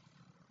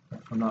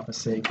 if I'm not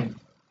mistaken.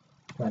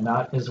 And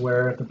that is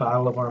where the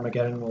Battle of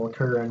Armageddon will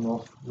occur, and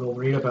we'll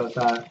read about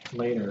that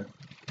later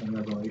in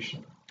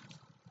Revelation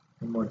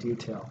in more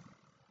detail.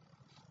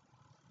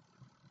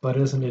 But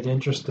isn't it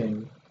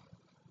interesting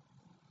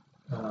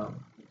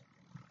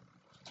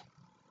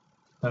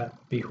that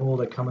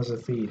behold, I come as a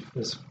thief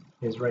is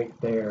right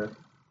there,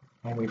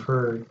 and we've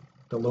heard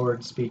the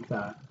Lord speak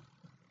that.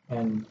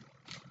 And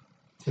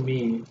to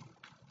me,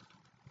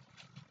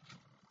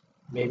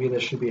 maybe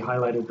this should be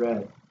highlighted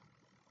red,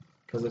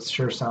 because it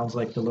sure sounds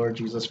like the Lord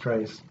Jesus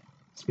Christ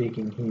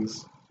speaking.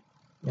 He's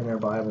in our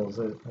Bibles,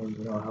 and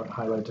you know how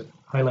it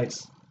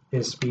highlights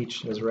his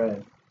speech as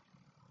red.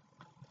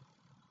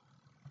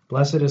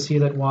 Blessed is he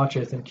that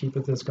watcheth and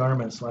keepeth his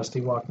garments, lest he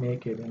walk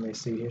naked and they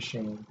see his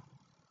shame.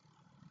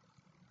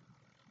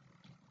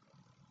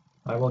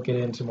 I will get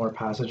into more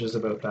passages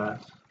about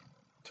that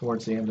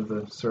towards the end of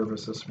the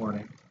service this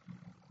morning.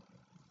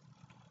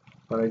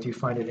 But I do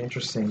find it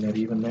interesting that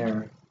even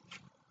there,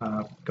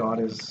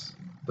 the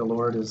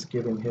Lord is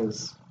giving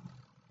his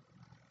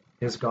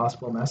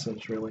gospel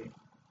message, really.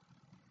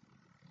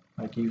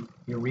 Like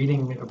you're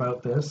reading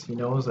about this, he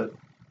knows that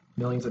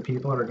millions of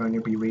people are going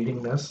to be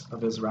reading this,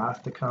 of his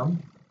wrath to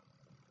come.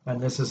 And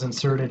this is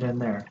inserted in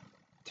there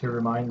to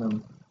remind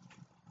them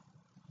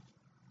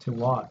to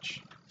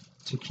watch,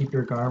 to keep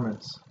your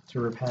garments, to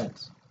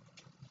repent.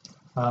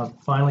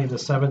 Finally, the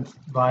 7th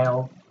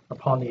vial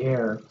upon the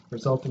air,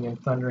 resulting in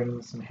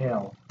thunderings and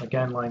hail,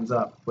 again lines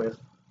up with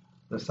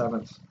the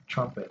 7th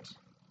trumpet.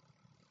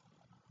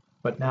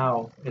 But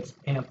now it's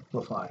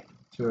amplified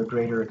to a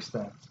greater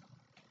extent.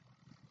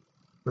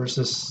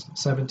 Verses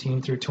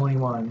 17 through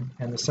 21,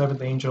 and the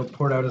 7th angel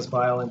poured out his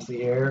vial into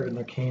the air, and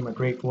there came a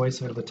great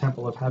voice out of the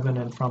temple of heaven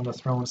and from the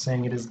throne,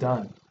 saying, It is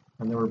done.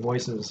 And there were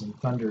voices and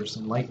thunders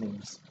and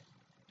lightnings.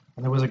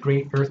 And there was a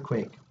great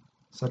earthquake,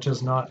 such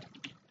as not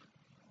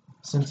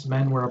since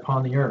men were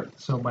upon the earth,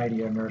 so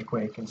mighty an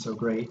earthquake and so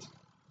great.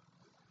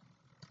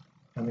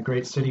 And the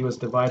great city was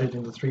divided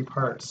into 3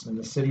 parts, and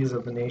the cities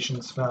of the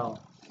nations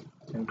fell.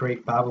 And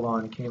great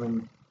Babylon came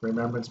in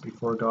remembrance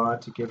before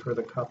God to give her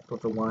the cup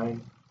of the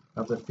wine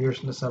of the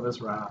fierceness of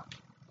his wrath.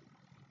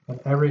 and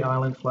every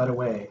island fled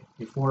away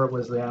before it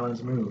was the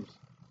islands moved,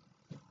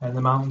 and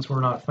the mountains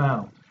were not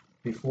found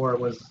before it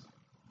was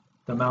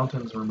the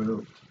mountains were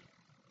moved.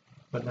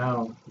 But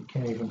now you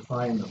can't even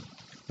find them.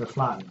 They're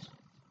flattened.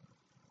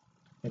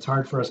 It's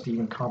hard for us to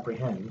even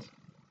comprehend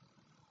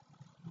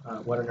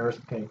what an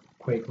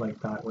earthquake like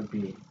that would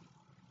be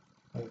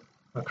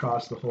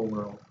across the whole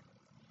world.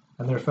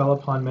 And there fell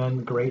upon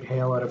men great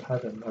hail out of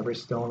heaven, every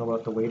stone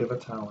about the weight of a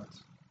talent.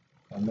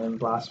 And men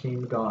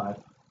blasphemed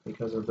God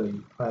because of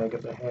the plague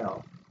of the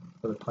hail,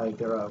 for the plague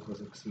thereof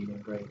was exceeding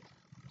great.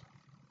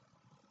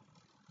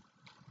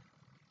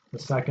 The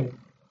second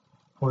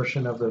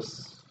portion of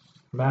this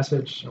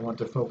message, I want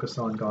to focus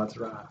on God's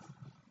wrath.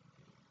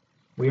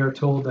 We are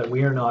told that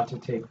we are not to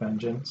take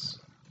vengeance.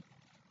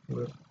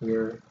 We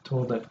are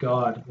told that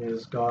God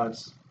is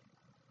God's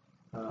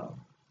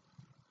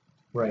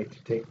right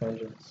to take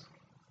vengeance.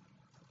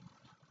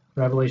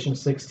 Revelation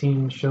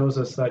 16 shows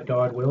us that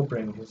God will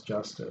bring his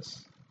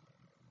justice.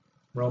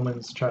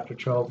 Romans chapter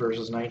 12,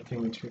 verses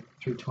 19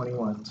 through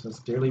 21 says,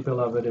 Dearly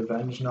beloved,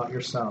 avenge not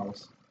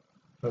yourselves,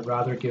 but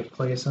rather give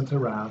place unto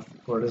wrath,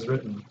 for it is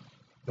written,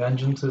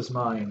 Vengeance is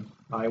mine,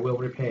 I will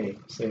repay,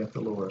 saith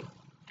the Lord.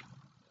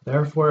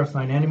 Therefore, if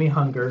thine enemy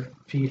hunger,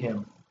 feed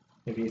him.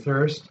 If he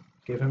thirst,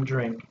 give him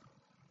drink.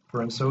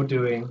 For in so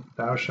doing,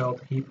 thou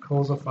shalt heap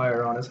coals of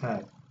fire on his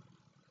head.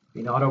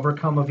 Be not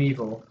overcome of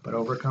evil, but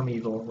overcome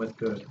evil with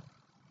good.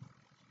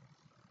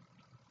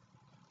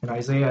 In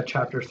Isaiah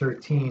chapter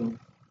 13,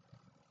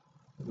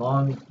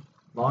 long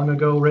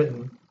ago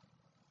written,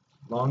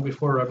 long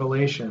before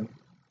Revelation,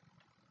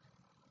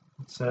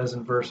 it says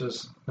in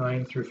verses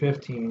 9 through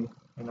 15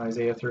 in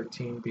Isaiah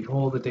 13,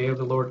 Behold, the day of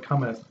the Lord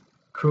cometh,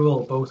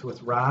 cruel both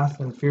with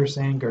wrath and fierce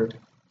anger,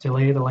 to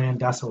lay the land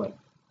desolate.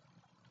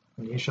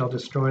 And he shall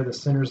destroy the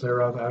sinners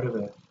thereof out of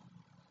it.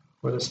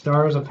 For the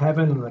stars of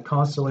heaven and the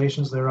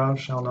constellations thereof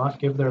shall not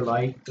give their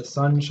light, the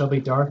sun shall be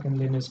darkened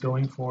in his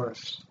going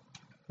forth,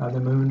 and the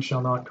moon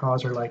shall not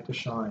cause her light to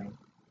shine.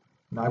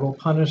 And I will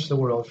punish the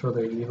world for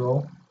their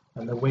evil,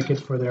 and the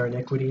wicked for their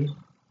iniquity.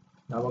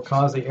 And I will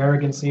cause the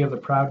arrogancy of the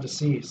proud to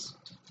cease,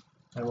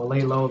 and will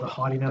lay low the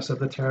haughtiness of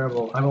the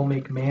terrible. I will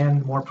make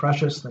man more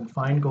precious than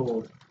fine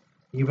gold,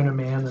 even a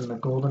man than the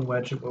golden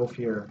wedge of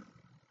Ophir.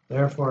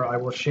 Therefore I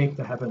will shake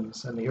the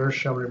heavens, and the earth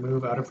shall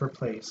remove out of her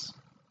place,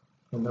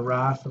 in the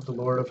wrath of the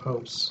Lord of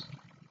hosts,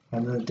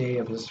 and in the day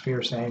of his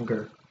fierce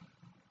anger.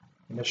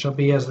 And it shall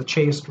be as the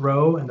chased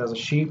roe, and as a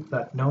sheep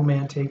that no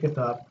man taketh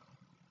up.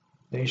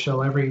 They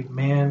shall every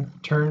man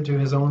turn to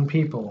his own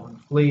people,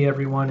 and flee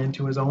every one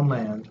into his own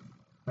land.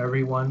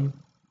 Every one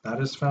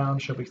that is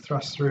found shall be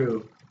thrust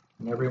through,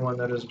 and every one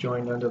that is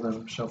joined unto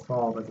them shall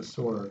fall by the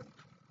sword.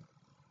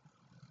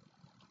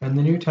 In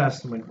the New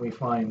Testament we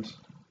find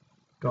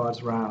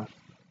God's wrath.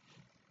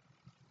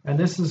 And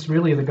this is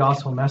really the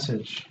gospel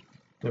message.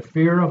 The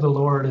fear of the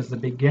Lord is the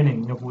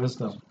beginning of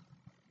wisdom.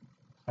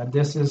 And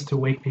this is to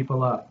wake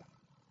people up.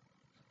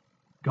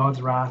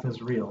 God's wrath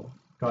is real.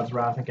 God's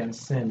wrath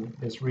against sin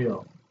is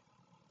real.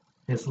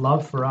 His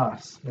love for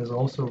us is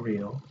also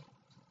real,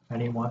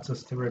 and he wants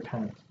us to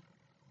repent.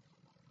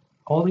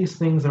 All these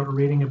things that we're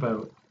reading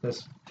about,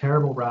 this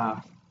terrible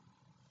wrath,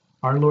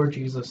 our Lord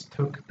Jesus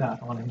took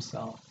that on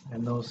himself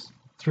in those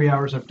 3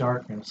 hours of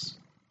darkness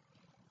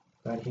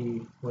that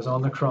he was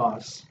on the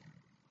cross.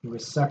 He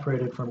was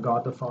separated from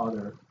God the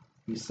Father.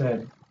 He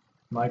said,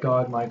 my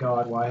God,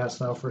 why hast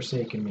thou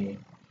forsaken me?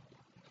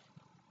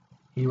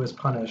 He was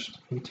punished.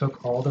 He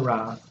took all the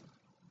wrath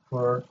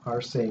for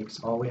our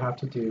sakes. All we have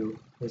to do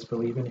is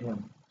believe in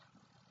him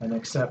and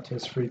accept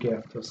his free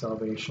gift of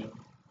salvation.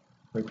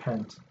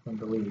 Repent and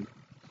believe.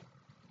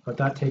 But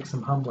that takes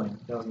some humbling,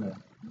 doesn't it?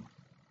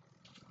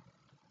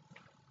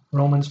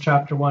 Romans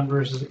chapter 1,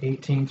 verses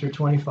 18 through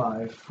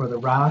 25. For the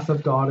wrath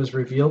of God is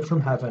revealed from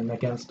heaven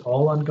against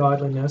all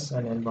ungodliness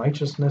and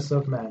unrighteousness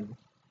of men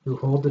who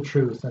hold the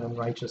truth in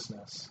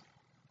unrighteousness.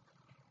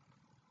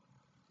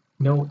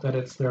 Note that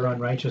it's their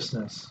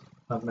unrighteousness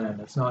of men.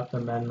 It's not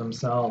the men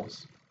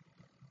themselves.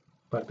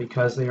 But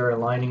because they are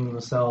aligning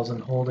themselves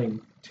and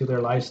holding to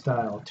their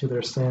lifestyle, to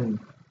their sin,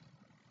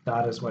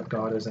 that is what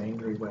God is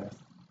angry with.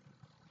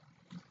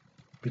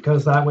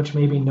 Because that which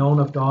may be known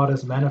of God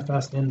is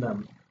manifest in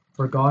them,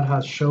 for God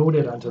hath showed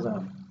it unto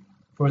them.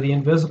 For the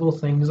invisible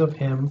things of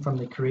him from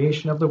the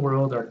creation of the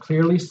world are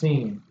clearly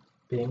seen,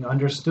 being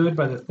understood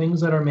by the things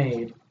that are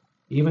made,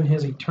 even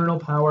his eternal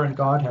power and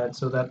Godhead,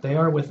 so that they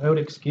are without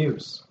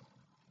excuse.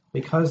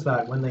 Because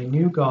that, when they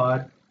knew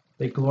God,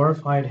 they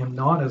glorified him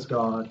not as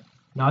God,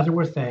 neither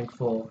were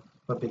thankful,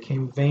 but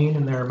became vain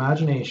in their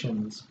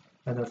imaginations,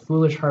 and their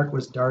foolish heart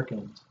was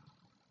darkened.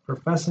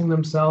 Professing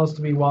themselves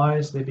to be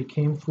wise, they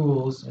became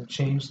fools, and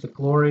changed the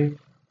glory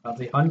of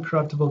the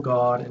uncorruptible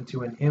God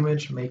into an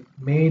image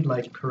made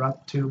like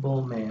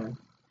corruptible man,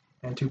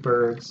 and to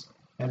birds,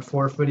 and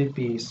four-footed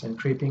beasts, and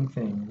creeping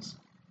things.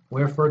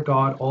 Wherefore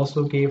God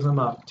also gave them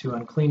up to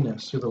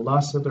uncleanness through the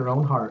lusts of their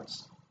own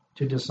hearts,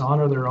 to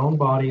dishonor their own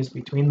bodies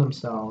between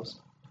themselves,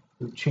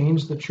 who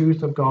changed the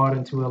truth of God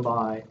into a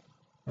lie,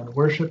 and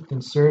worshipped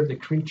and served the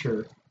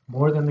creature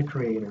more than the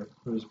Creator,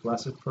 who is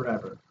blessed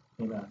forever.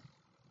 Amen.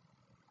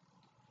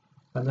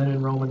 And then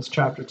in Romans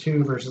chapter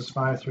 2, verses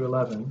 5 through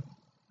 11,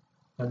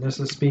 and this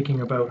is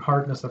speaking about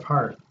hardness of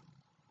heart,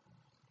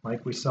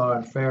 like we saw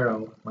in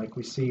Pharaoh, like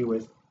we see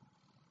with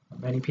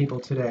many people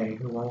today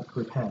who won't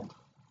repent.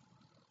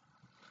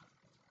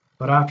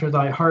 But after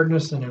thy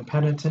hardness and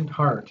impenitent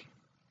heart,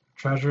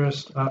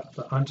 treasurest up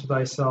unto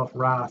thyself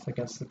wrath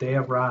against the day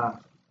of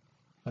wrath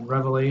and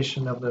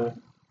revelation of the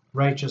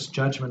righteous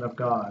judgment of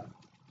God.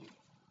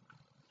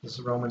 This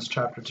is Romans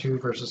chapter 2,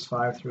 verses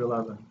 5 through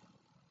 11.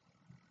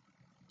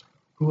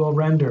 Who will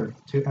render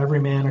to every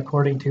man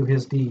according to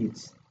his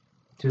deeds,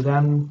 to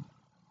them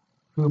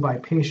who by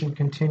patient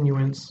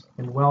continuance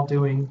in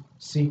well-doing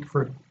seek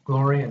for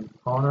glory and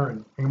honor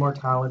and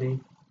immortality,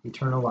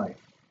 eternal life.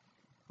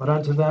 But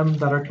unto them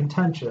that are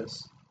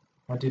contentious,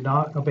 and do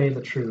not obey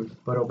the truth,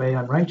 but obey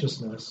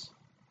unrighteousness,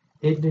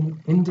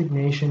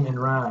 indignation and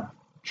wrath,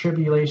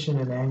 tribulation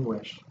and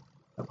anguish,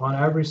 upon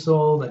every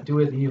soul that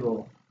doeth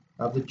evil,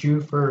 of the Jew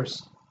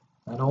first,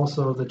 and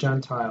also of the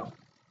Gentile.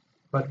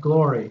 But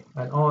glory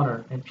and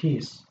honor and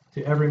peace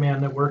to every man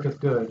that worketh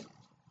good,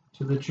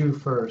 to the Jew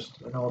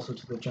first, and also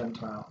to the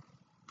Gentile.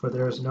 For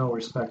there is no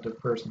respect of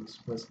persons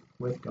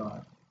with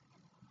God.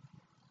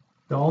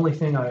 The only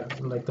thing I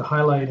would like to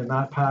highlight in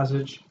that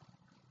passage,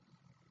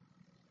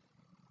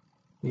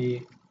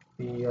 the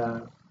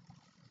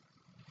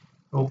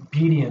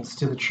obedience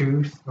to the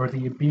truth, or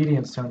the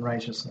obedience to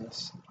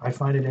unrighteousness. I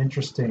find it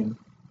interesting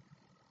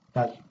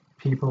that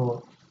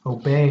people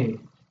obey,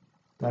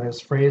 that is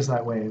phrased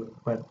that way,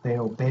 but they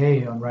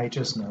obey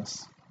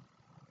unrighteousness.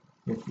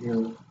 If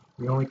you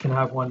only can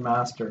have one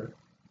master,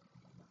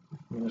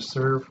 you're going to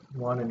serve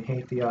one and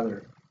hate the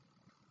other.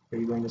 Are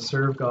you going to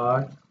serve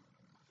God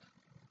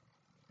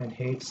and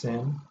hate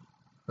sin,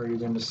 or are you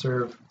going to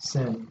serve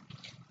sin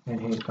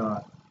and hate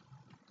God?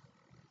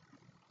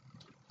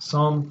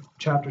 Psalm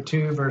chapter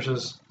 2,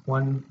 verses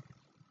 11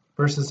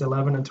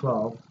 and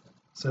 12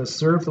 says,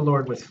 Serve the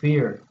Lord with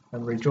fear,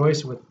 and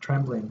rejoice with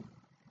trembling.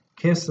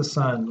 Kiss the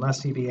Son,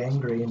 lest he be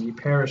angry, and ye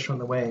perish from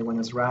the way, when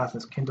his wrath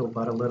is kindled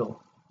but a little.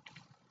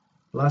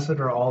 Blessed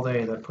are all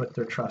they that put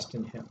their trust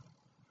in him.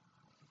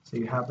 So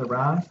you have the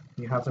wrath,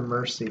 you have the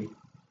mercy.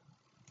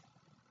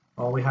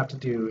 All we have to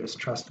do is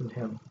trust in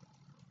him.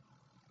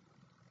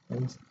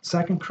 In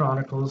 2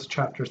 Chronicles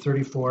chapter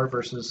 34,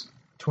 verses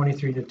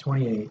 23 to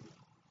 28,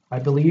 I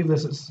believe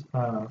this is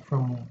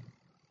from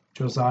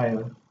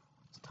Josiah's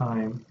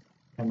time,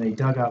 and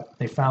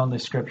they found the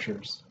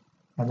scriptures,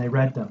 and they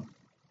read them,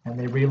 and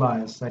they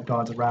realized that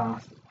God's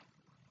wrath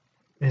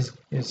is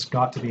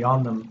got to be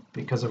on them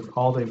because of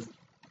all they've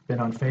been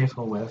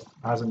unfaithful with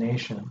as a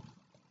nation.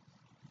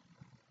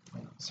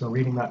 So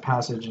reading that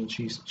passage, and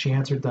she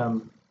answered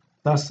them,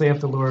 Thus saith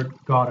the Lord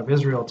God of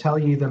Israel, Tell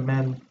ye the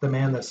man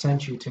that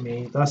sent you to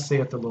me, Thus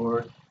saith the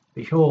Lord,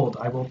 Behold,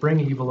 I will bring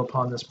evil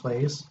upon this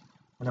place,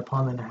 and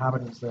upon the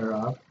inhabitants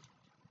thereof,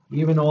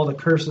 even all the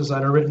curses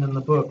that are written in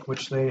the book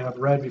which they have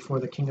read before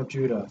the king of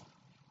Judah,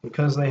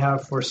 because they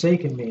have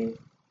forsaken me,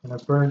 and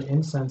have burned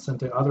incense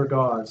unto other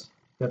gods,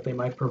 that they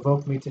might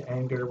provoke me to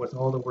anger with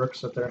all the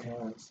works of their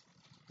hands.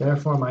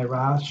 Therefore my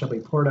wrath shall be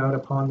poured out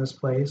upon this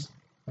place,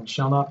 and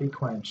shall not be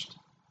quenched.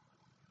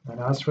 And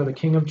as for the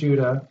king of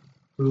Judah,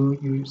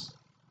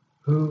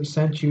 who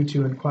sent you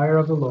to inquire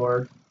of the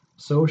Lord,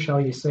 so shall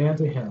ye say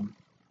unto him,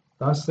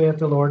 Thus saith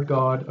the Lord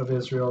God of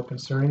Israel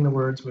concerning the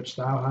words which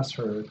thou hast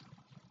heard,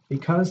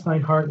 because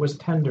thine heart was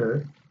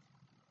tender,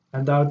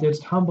 and thou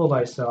didst humble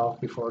thyself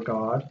before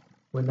God,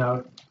 when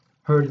thou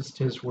heardest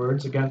his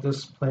words against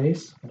this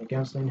place, and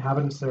against the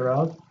inhabitants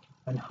thereof,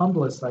 and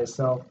humblest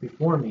thyself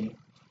before me,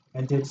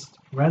 and didst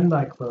rend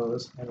thy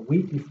clothes, and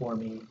weep before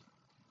me,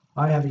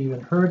 I have even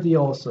heard thee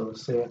also,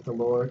 saith the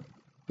Lord.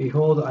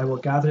 Behold, I will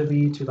gather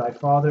thee to thy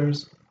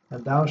fathers,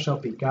 and thou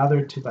shalt be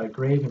gathered to thy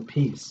grave in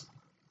peace.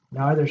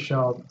 Neither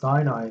shall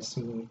thine eyes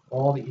see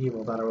all the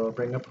evil that I will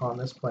bring upon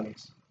this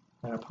place,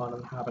 and upon the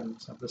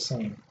inhabitants of the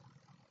same.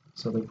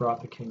 So they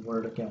brought the king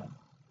word again.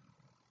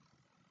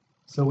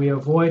 So we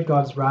avoid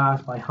God's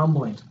wrath by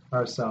humbling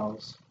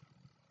ourselves,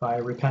 by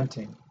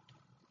repenting.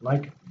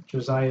 Like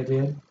Josiah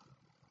did,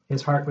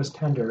 his heart was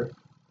tender.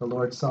 The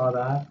Lord saw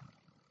that,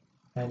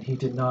 and he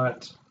did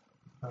not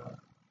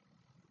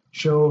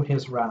show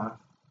his wrath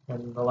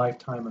in the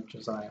lifetime of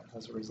Josiah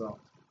as a result.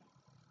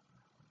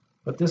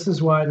 But this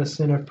is why the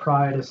sin of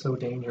pride is so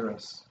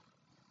dangerous,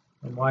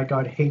 and why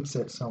God hates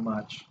it so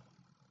much.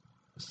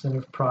 The sin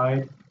of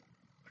pride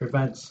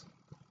prevents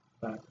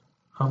that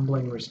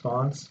humbling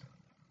response,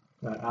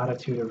 that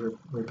attitude of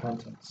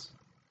repentance.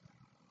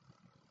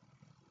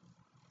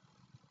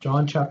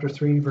 John chapter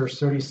 3, verse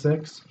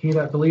 36, He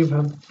that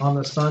believeth on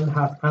the Son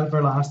hath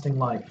everlasting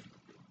life,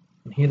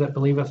 and he that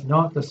believeth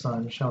not the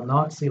Son shall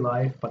not see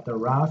life, but the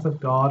wrath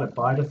of God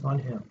abideth on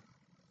him.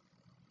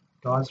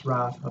 God's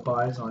wrath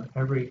abides on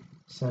every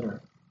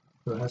sinner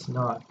who has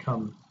not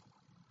come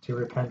to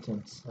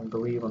repentance and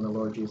believe on the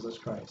Lord Jesus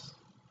Christ.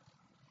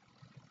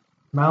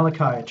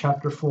 Malachi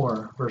chapter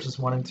 4, verses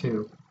 1 and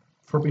 2.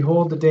 For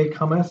behold, the day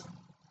cometh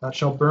that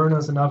shall burn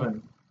as an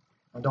oven,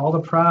 and all the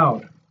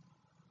proud,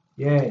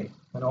 yea,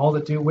 and all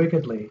that do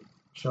wickedly,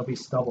 shall be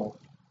stubble.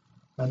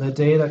 And the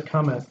day that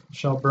cometh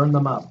shall burn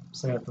them up,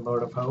 saith the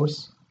Lord of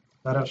hosts,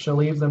 that it shall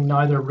leave them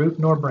neither root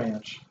nor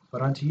branch.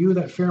 But unto you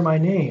that fear my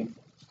name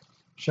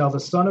shall the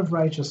Son of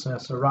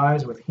Righteousness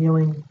arise with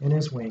healing in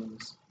his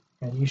wings,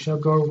 and ye shall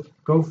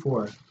go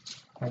forth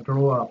and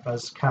grow up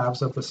as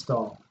calves of the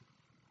stall.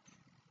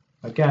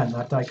 Again,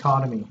 that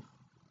dichotomy,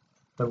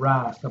 the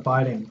wrath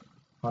abiding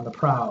on the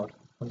proud,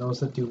 on those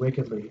that do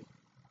wickedly,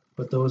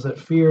 but those that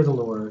fear the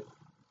Lord,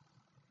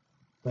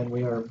 then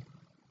we are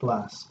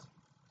blessed.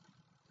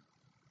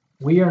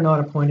 We are not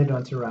appointed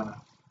unto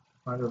wrath.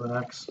 Under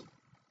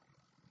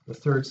the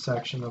third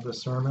section of the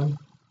sermon.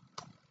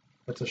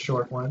 It's a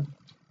short one,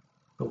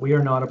 but we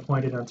are not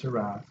appointed unto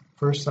wrath.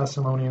 1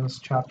 Thessalonians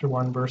chapter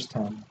 1, verse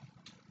 10.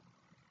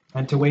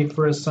 And to wait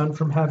for his Son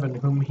from heaven,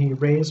 whom he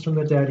raised from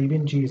the dead,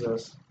 even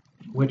Jesus,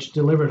 which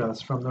delivered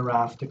us from the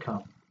wrath to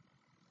come.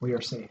 We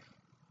are safe.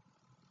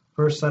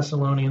 1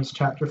 Thessalonians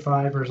chapter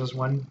 5, verses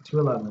 1 to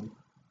 11.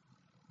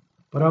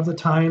 But of the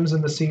times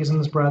and the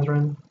seasons,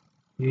 brethren,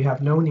 ye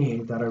have no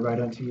need that I write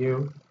unto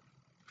you,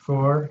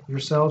 for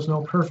yourselves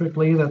know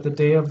perfectly that the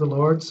day of the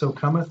Lord so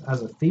cometh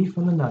as a thief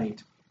in the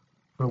night.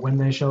 For when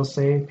they shall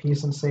say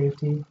peace and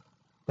safety,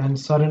 then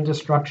sudden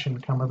destruction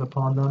cometh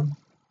upon them,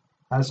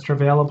 as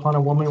travail upon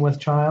a woman with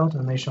child,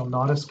 and they shall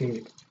not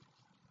escape.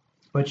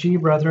 But ye,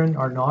 brethren,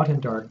 are not in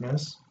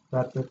darkness,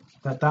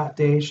 that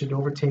day should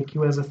overtake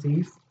you as a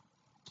thief.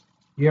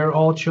 Ye are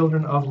all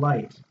children of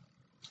light,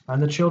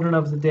 and the children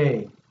of the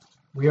day.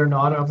 We are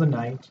not of the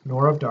night,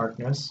 nor of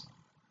darkness.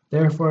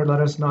 Therefore let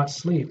us not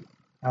sleep,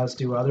 as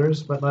do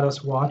others, but let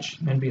us watch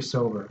and be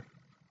sober.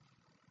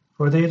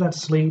 For they that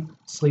sleep,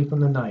 sleep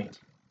in the night,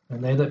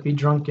 and they that be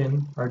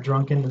drunken are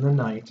drunken in the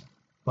night.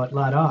 But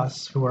let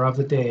us, who are of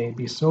the day,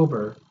 be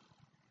sober,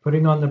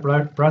 putting on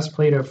the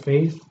breastplate of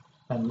faith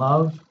and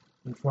love,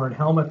 and for an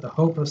helmet the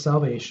hope of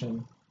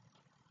salvation.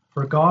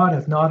 For God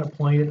hath not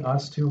appointed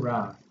us to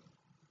wrath,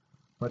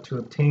 but to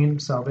obtain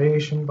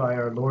salvation by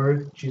our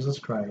Lord Jesus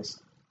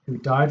Christ, who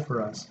died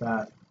for us,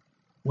 that,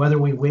 whether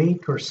we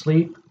wake or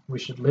sleep, we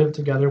should live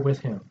together with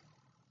him.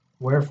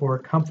 Wherefore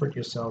comfort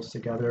yourselves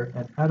together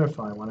and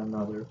edify one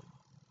another,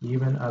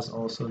 even as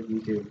also ye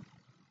do.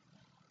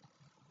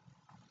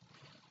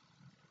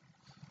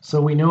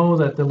 So we know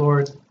that the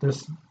Lord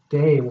this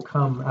day will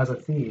come as a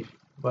thief,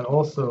 but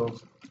also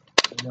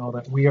we know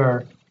that we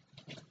are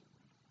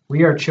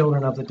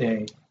children of the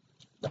day.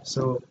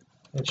 So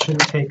it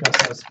shouldn't take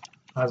us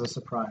as a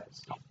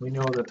surprise. We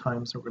know the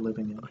times that we're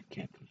living in.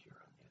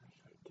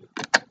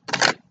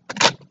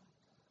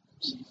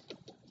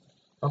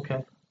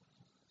 Okay.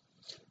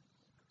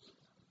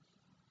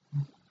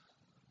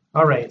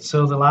 All right,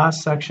 so the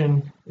last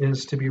section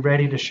is to be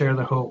ready to share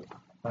the hope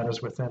that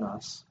is within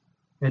us.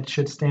 It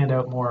should stand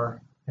out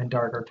more in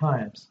darker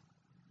times,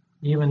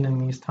 even in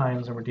these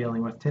times that we're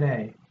dealing with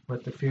today,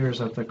 with the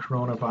fears of the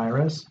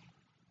coronavirus.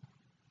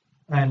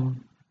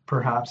 And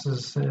perhaps,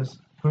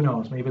 who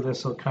knows, maybe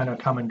this will kind of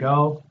come and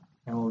go,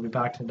 and we'll be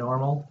back to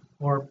normal.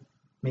 Or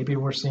maybe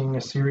we're seeing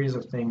a series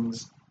of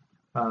things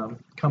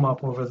come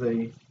up over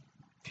the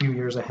few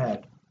years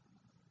ahead.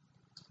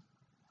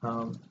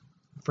 1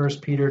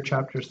 Peter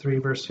chapter 3,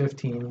 verse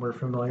 15, we're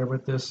familiar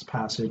with this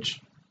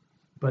passage.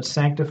 But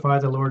sanctify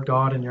the Lord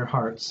God in your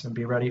hearts, and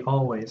be ready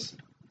always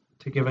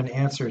to give an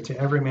answer to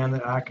every man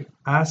that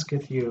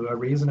asketh you a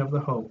reason of the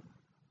hope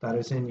that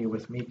is in you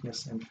with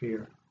meekness and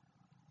fear.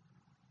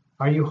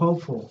 Are you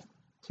hopeful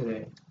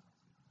today,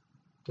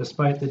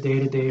 despite the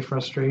day-to-day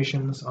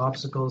frustrations,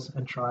 obstacles,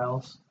 and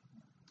trials?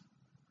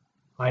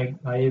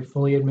 I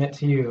fully admit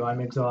to you, I'm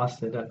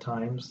exhausted at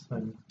times.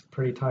 I'm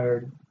pretty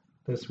tired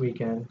this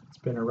weekend. It's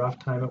been a rough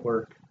time at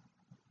work.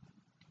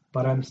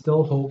 But I'm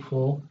still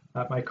hopeful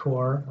at my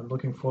core. I'm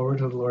looking forward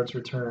to the Lord's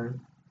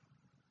return.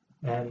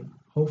 And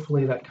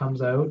hopefully that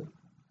comes out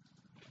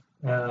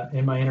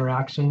in my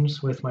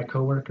interactions with my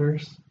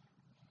coworkers.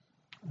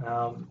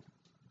 I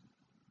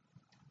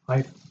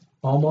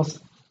almost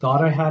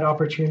thought I had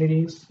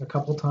opportunities a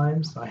couple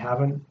times. I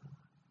haven't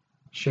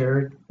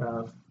shared.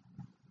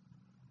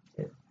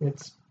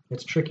 It's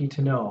tricky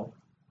to know,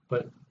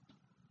 but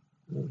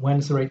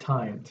when's the right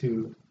time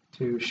to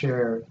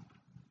share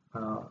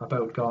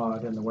about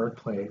God in the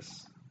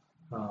workplace?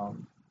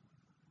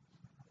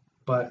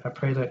 But I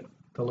pray that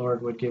the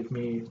Lord would give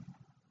me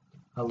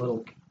a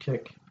little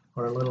kick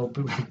or a little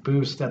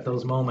boost at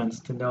those moments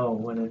to know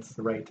when it's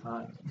the right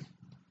time.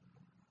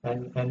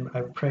 And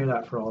I pray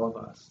that for all of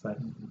us, that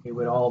we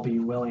would all be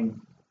willing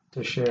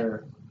to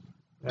share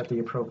at the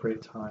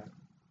appropriate time.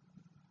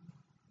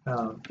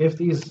 If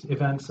these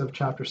events of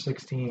chapter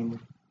 16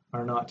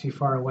 are not too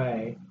far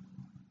away,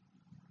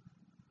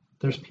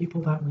 there's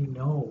people that we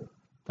know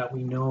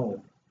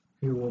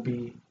who will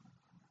be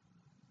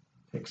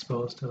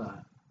exposed to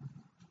that.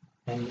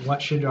 And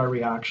what should our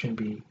reaction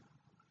be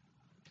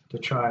to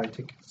try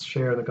to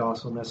share the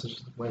gospel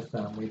message with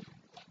them,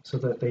 so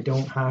that they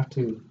don't have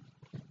to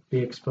be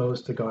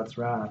exposed to God's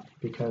wrath?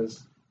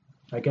 Because,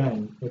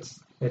 again,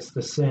 it's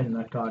the sin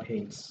that God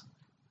hates,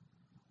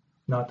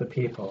 not the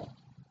people.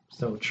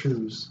 So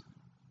choose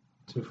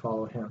to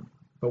follow him.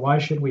 But why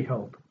should we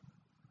hope?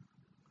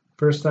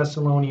 1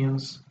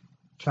 Thessalonians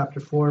chapter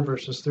 4,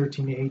 verses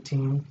 13 to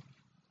 18.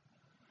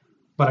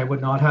 But I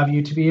would not have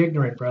you to be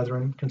ignorant,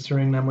 brethren,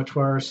 concerning them which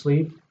are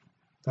asleep,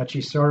 that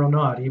ye sorrow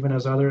not, even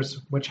as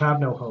others which have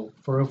no hope.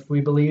 For if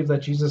we believe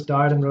that Jesus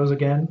died and rose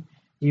again,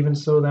 even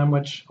so them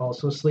which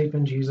also sleep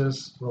in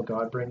Jesus will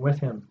God bring with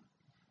him.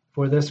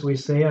 For this we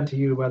say unto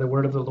you by the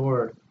word of the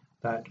Lord,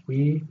 that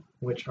we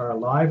which are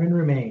alive and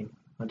remain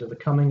unto the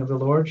coming of the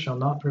Lord shall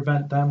not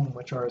prevent them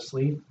which are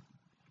asleep.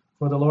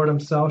 For the Lord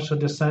himself shall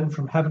descend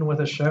from heaven with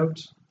a shout,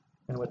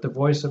 and with the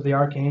voice of the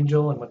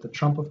archangel, and with the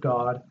trump of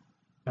God,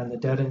 and the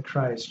dead in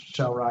Christ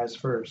shall rise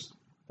first.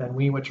 Then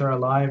we which are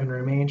alive and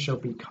remain shall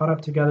be caught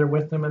up together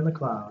with them in the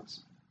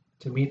clouds,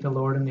 to meet the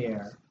Lord in the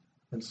air,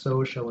 and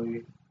so shall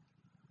we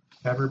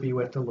ever be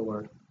with the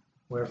Lord.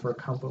 Wherefore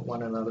comfort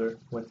one another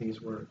with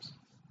these words.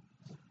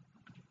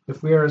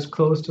 If we are as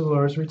close to the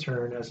Lord's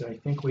return as I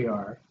think we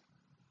are,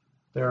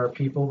 there are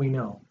people we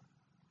know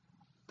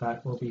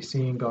that will be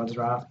seeing God's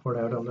wrath poured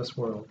out on this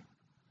world.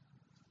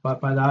 But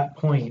by that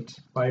point,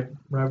 by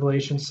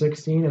Revelation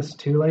 16, it's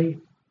too late.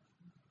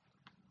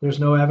 There's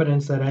no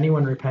evidence that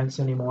anyone repents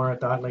anymore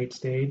at that late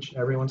stage.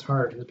 Everyone's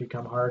heart has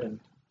become hardened.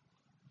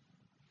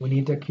 We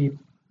need to keep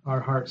our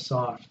hearts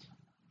soft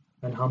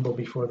and humble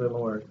before the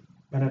Lord.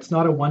 And it's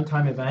not a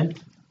one-time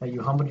event that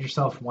you humbled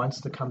yourself once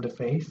to come to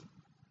faith.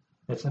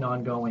 It's an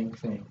ongoing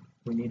thing.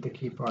 We need to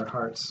keep our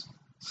hearts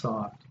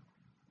soft.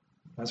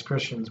 As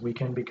Christians, we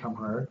can become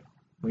hard.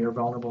 We are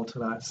vulnerable to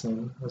that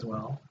sin as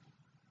well.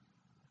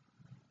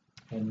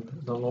 And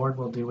the Lord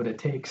will do what it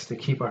takes to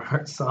keep our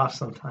hearts soft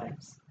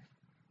sometimes.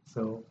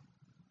 So,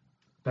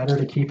 better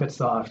to keep it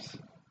soft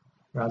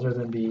rather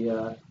than be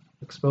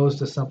exposed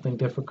to something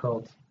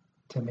difficult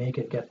to make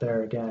it get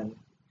there again.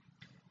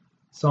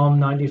 Psalm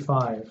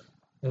 95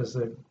 is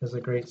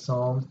a great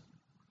psalm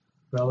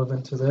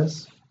relevant to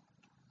this.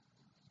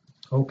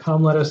 O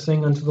come, let us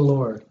sing unto the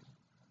Lord.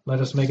 Let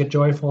us make a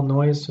joyful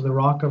noise to the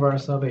rock of our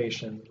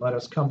salvation. Let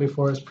us come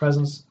before his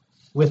presence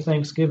with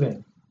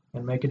thanksgiving,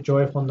 and make a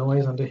joyful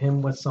noise unto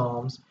him with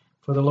psalms.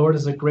 For the Lord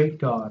is a great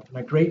God, and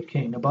a great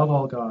King above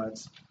all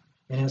gods.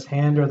 In his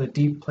hand are the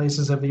deep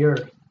places of the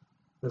earth.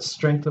 The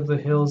strength of the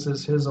hills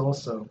is his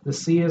also. The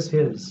sea is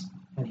his,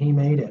 and he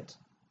made it.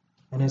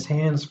 And his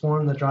hands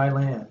formed the dry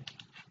land.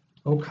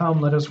 O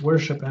come, let us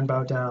worship and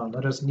bow down.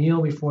 Let us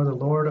kneel before the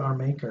Lord our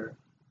Maker.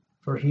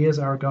 For he is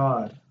our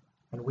God,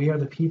 and we are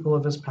the people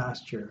of his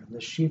pasture, and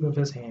the sheep of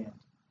his hand.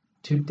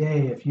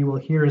 Today, if you will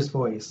hear his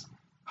voice,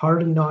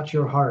 harden not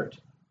your heart,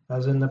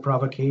 as in the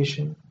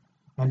provocation,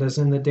 and as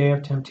in the day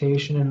of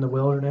temptation in the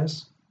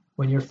wilderness,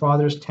 when your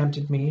fathers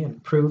tempted me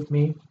and proved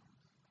me,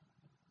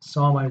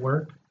 saw my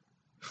work.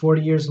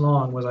 40 years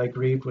long was I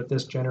grieved with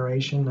this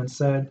generation, and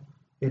said,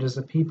 It is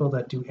a people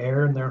that do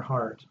err in their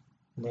heart,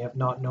 and they have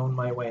not known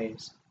my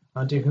ways,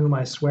 unto whom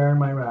I swear in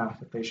my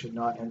wrath that they should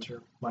not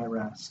enter my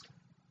rest.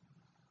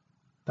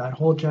 That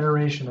whole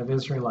generation of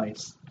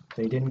Israelites,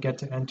 they didn't get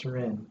to enter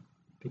in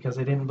because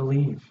they didn't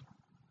believe,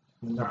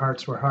 and their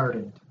hearts were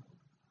hardened,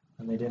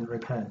 and they didn't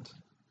repent.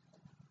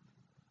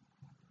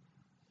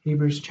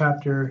 Hebrews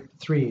chapter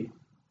 3,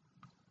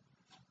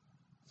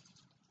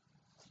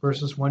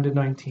 verses 1 to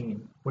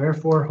 19.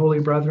 Wherefore, holy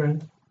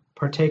brethren,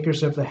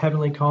 partakers of the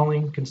heavenly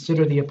calling,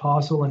 consider the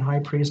apostle and high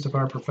priest of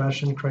our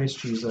profession, Christ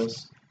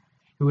Jesus,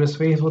 who is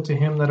faithful to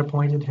him that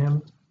appointed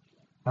him,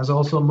 as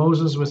also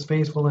Moses was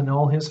faithful in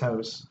all his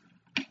house.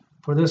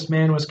 For this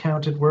man was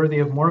counted worthy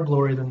of more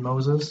glory than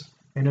Moses,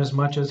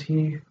 inasmuch as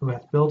he who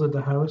hath builded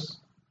the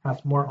house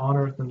hath more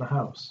honor than the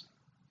house.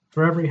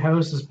 For every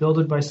house is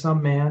builded by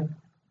some man,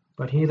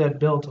 but he that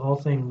built all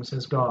things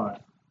is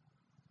God.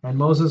 And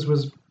Moses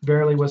was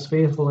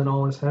faithful in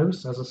all his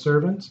house as a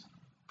servant,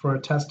 for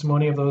a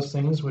testimony of those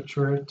things which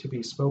were to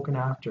be spoken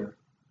after.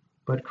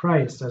 But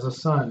Christ as a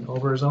son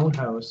over his own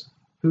house,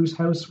 whose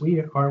house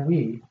we are,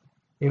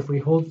 if we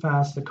hold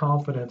fast the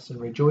confidence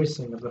and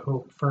rejoicing of the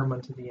hope firm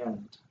unto the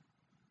end.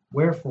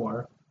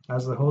 Wherefore,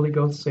 as the Holy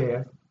Ghost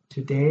saith,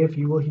 Today if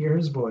you will hear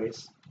his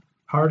voice,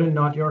 harden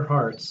not your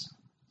hearts,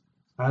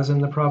 as in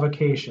the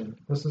provocation.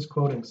 This is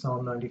quoting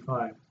Psalm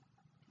 95.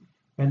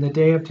 And the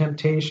day of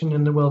temptation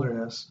in the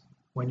wilderness,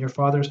 when your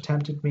fathers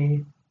tempted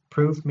me,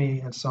 proved me,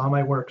 and saw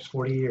my works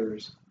 40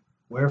 years.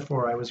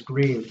 Wherefore I was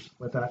grieved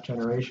with that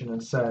generation,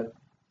 and said,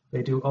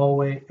 They do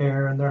always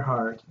err in their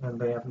heart, and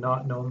they have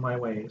not known my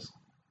ways.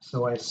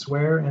 So I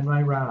swear in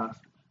my wrath,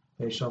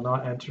 they shall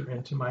not enter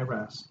into my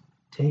rest.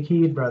 Take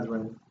heed,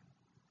 brethren,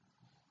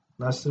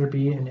 lest there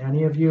be in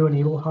any of you an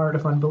evil heart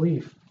of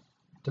unbelief,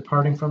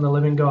 departing from the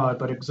living God,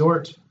 but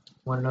exhort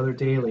one another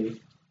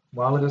daily,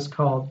 while it is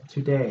called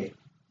today,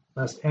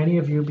 lest any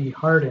of you be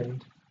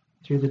hardened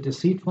through the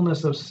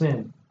deceitfulness of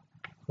sin.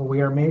 For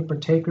we are made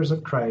partakers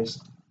of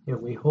Christ, if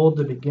we hold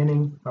the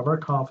beginning of our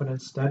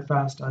confidence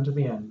steadfast unto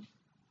the end.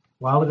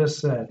 While it is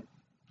said,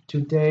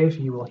 Today if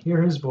ye will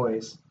hear his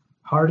voice,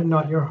 harden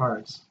not your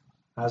hearts,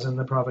 as in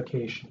the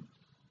provocation.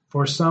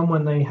 For some,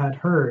 when they had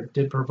heard,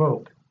 did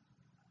provoke.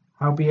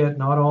 Howbeit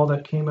not all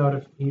that came out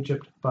of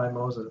Egypt by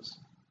Moses.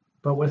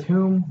 But with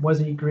whom was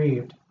he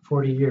grieved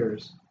 40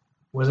 years?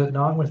 Was it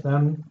not with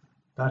them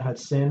that had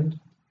sinned,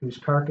 whose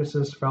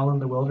carcasses fell in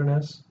the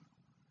wilderness?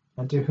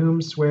 And to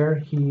whom sware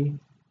he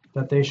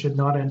that they should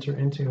not enter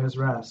into his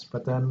rest,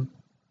 but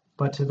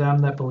to them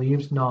that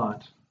believed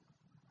not?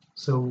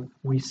 So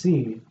we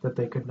see that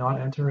they could not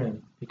enter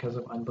in because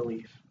of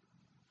unbelief.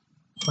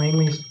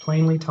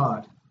 Plainly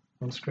taught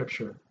in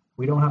Scripture.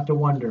 We don't have to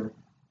wonder,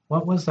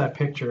 what was that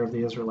picture of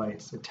the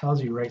Israelites? It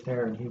tells you right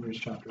there in Hebrews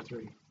chapter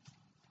 3.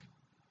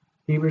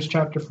 Hebrews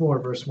chapter 4,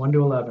 verse 1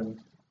 to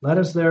 11. Let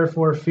us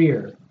therefore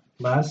fear,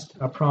 lest,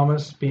 a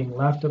promise being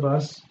left of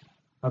us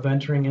of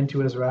entering into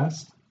his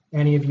rest,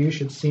 any of you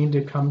should seem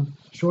to come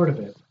short of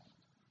it.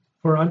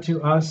 For unto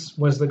us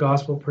was the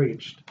gospel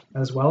preached,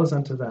 as well as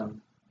unto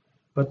them.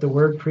 But the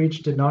word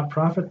preached did not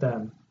profit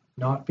them,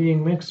 not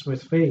being mixed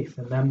with faith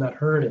in them that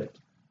heard it.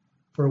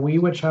 For we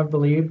which have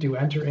believed do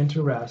enter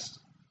into rest,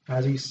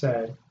 as he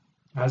said,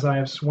 As I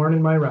have sworn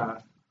in my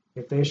wrath,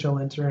 if they shall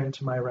enter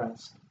into my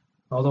rest,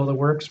 although the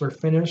works were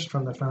finished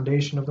from the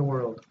foundation of the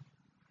world.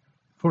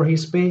 For he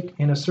spake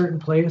in a certain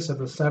place of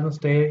the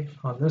seventh day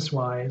on this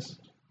wise,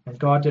 and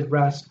God did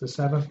rest the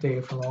seventh day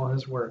from all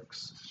his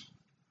works.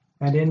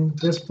 And in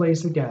this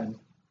place again,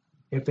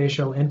 if they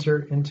shall enter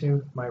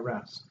into my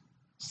rest.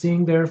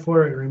 Seeing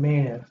therefore it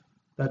remaineth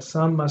that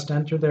some must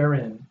enter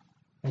therein,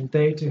 and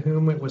they to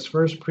whom it was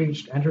first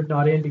preached entered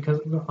not in because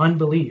of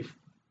unbelief.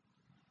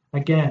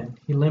 Again,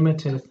 he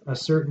limiteth a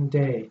certain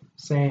day,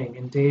 saying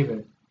in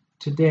David,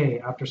 Today,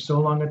 after so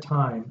long a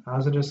time,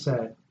 as it is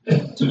said,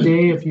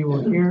 Today, if you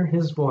will hear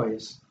his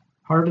voice,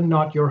 harden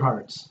not your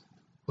hearts.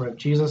 For if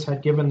Jesus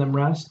had given them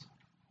rest,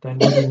 then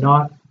would he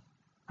not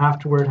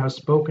afterward have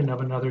spoken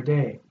of another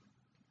day.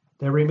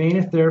 There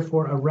remaineth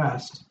therefore a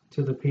rest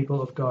to the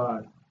people of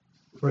God.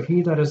 For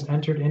he that is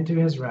entered into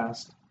his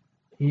rest,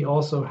 he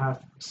also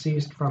hath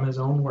ceased from his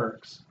own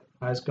works,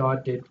 as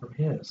God did from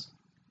his.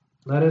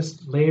 Let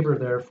us labor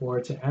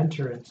therefore to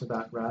enter into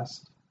that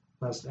rest,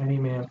 lest any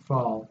man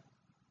fall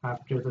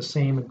after the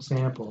same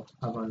example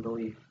of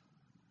unbelief.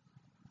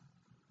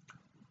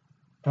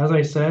 As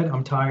I said,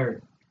 I'm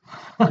tired.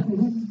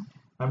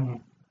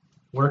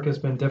 Work has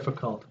been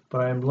difficult,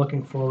 but I'm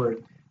looking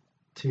forward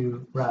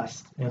to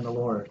rest in the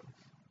Lord.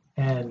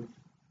 And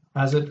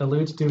as it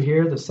alludes to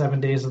here, the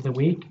 7 days of the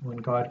week, when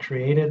God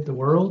created the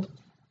world,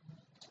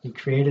 he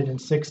created in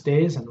 6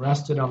 days and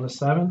rested on the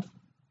seventh.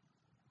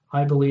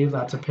 I believe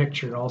that's a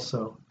picture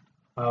also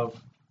of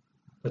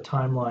the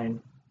timeline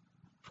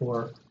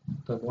for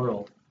the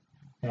world.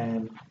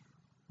 And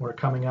we're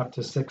coming up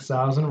to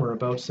 6,000. We're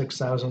about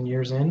 6,000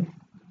 years in.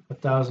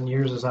 1,000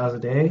 years is as a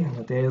day, and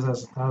a day is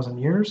as 1,000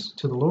 years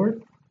to the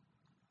Lord.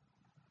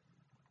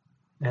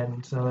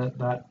 And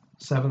that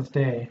seventh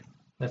day,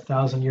 the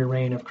 1,000-year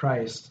reign of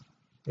Christ,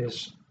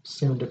 is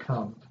soon to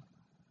come.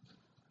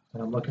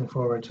 And I'm looking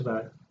forward to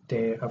that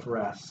day of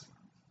rest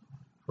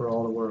for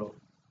all the world.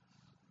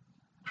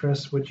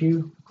 Chris, would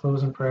you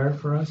close in prayer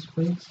for us,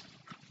 please?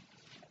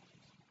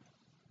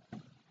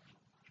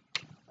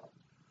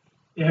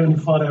 Heavenly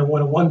Father,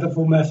 what a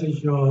wonderful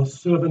message your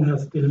servant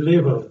has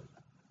delivered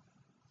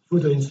through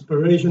the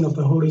inspiration of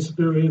the Holy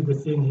Spirit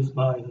within his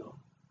mind, Lord.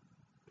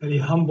 That he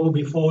humbled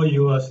before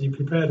you as he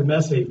prepared the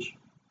message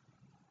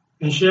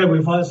and share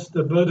with us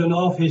the burden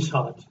of his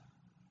heart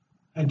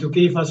and to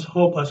give us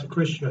hope as a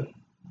Christian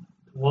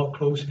to walk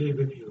closely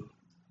with you,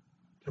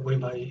 that we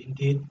might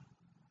indeed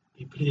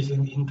be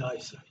pleasing in thy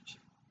sight.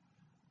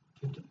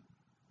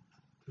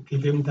 To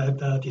give him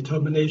that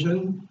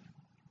determination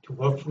to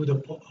work through the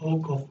book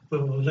of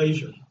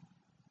Revelation,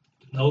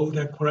 to know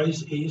that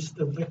Christ is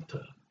the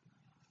victor.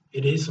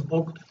 It is a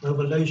book,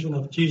 Revelation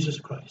of Jesus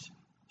Christ,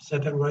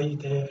 set that right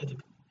there at the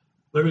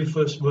very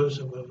first verse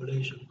of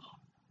Revelation.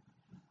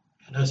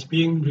 And as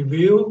being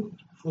revealed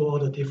through all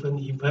the different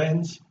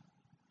events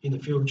in the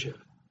future,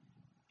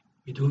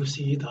 we do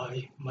see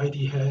thy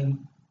mighty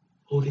hand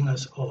holding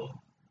us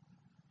all.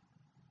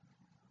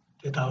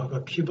 That thou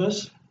will keep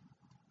us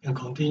and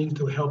continue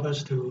to help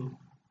us to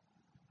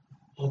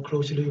walk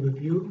closely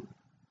with you,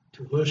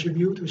 to worship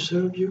you, to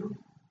serve you,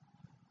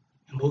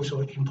 and most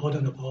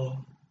important of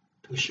all,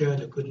 to share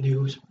the good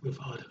news with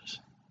others,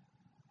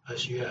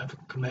 as you have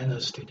commanded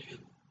us to do.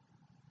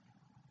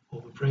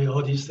 For we pray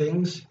all these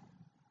things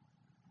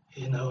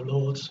in our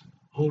Lord's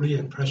holy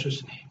and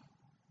precious name.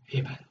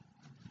 Amen.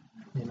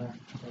 Amen.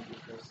 Thank you,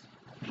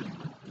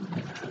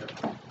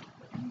 Chris.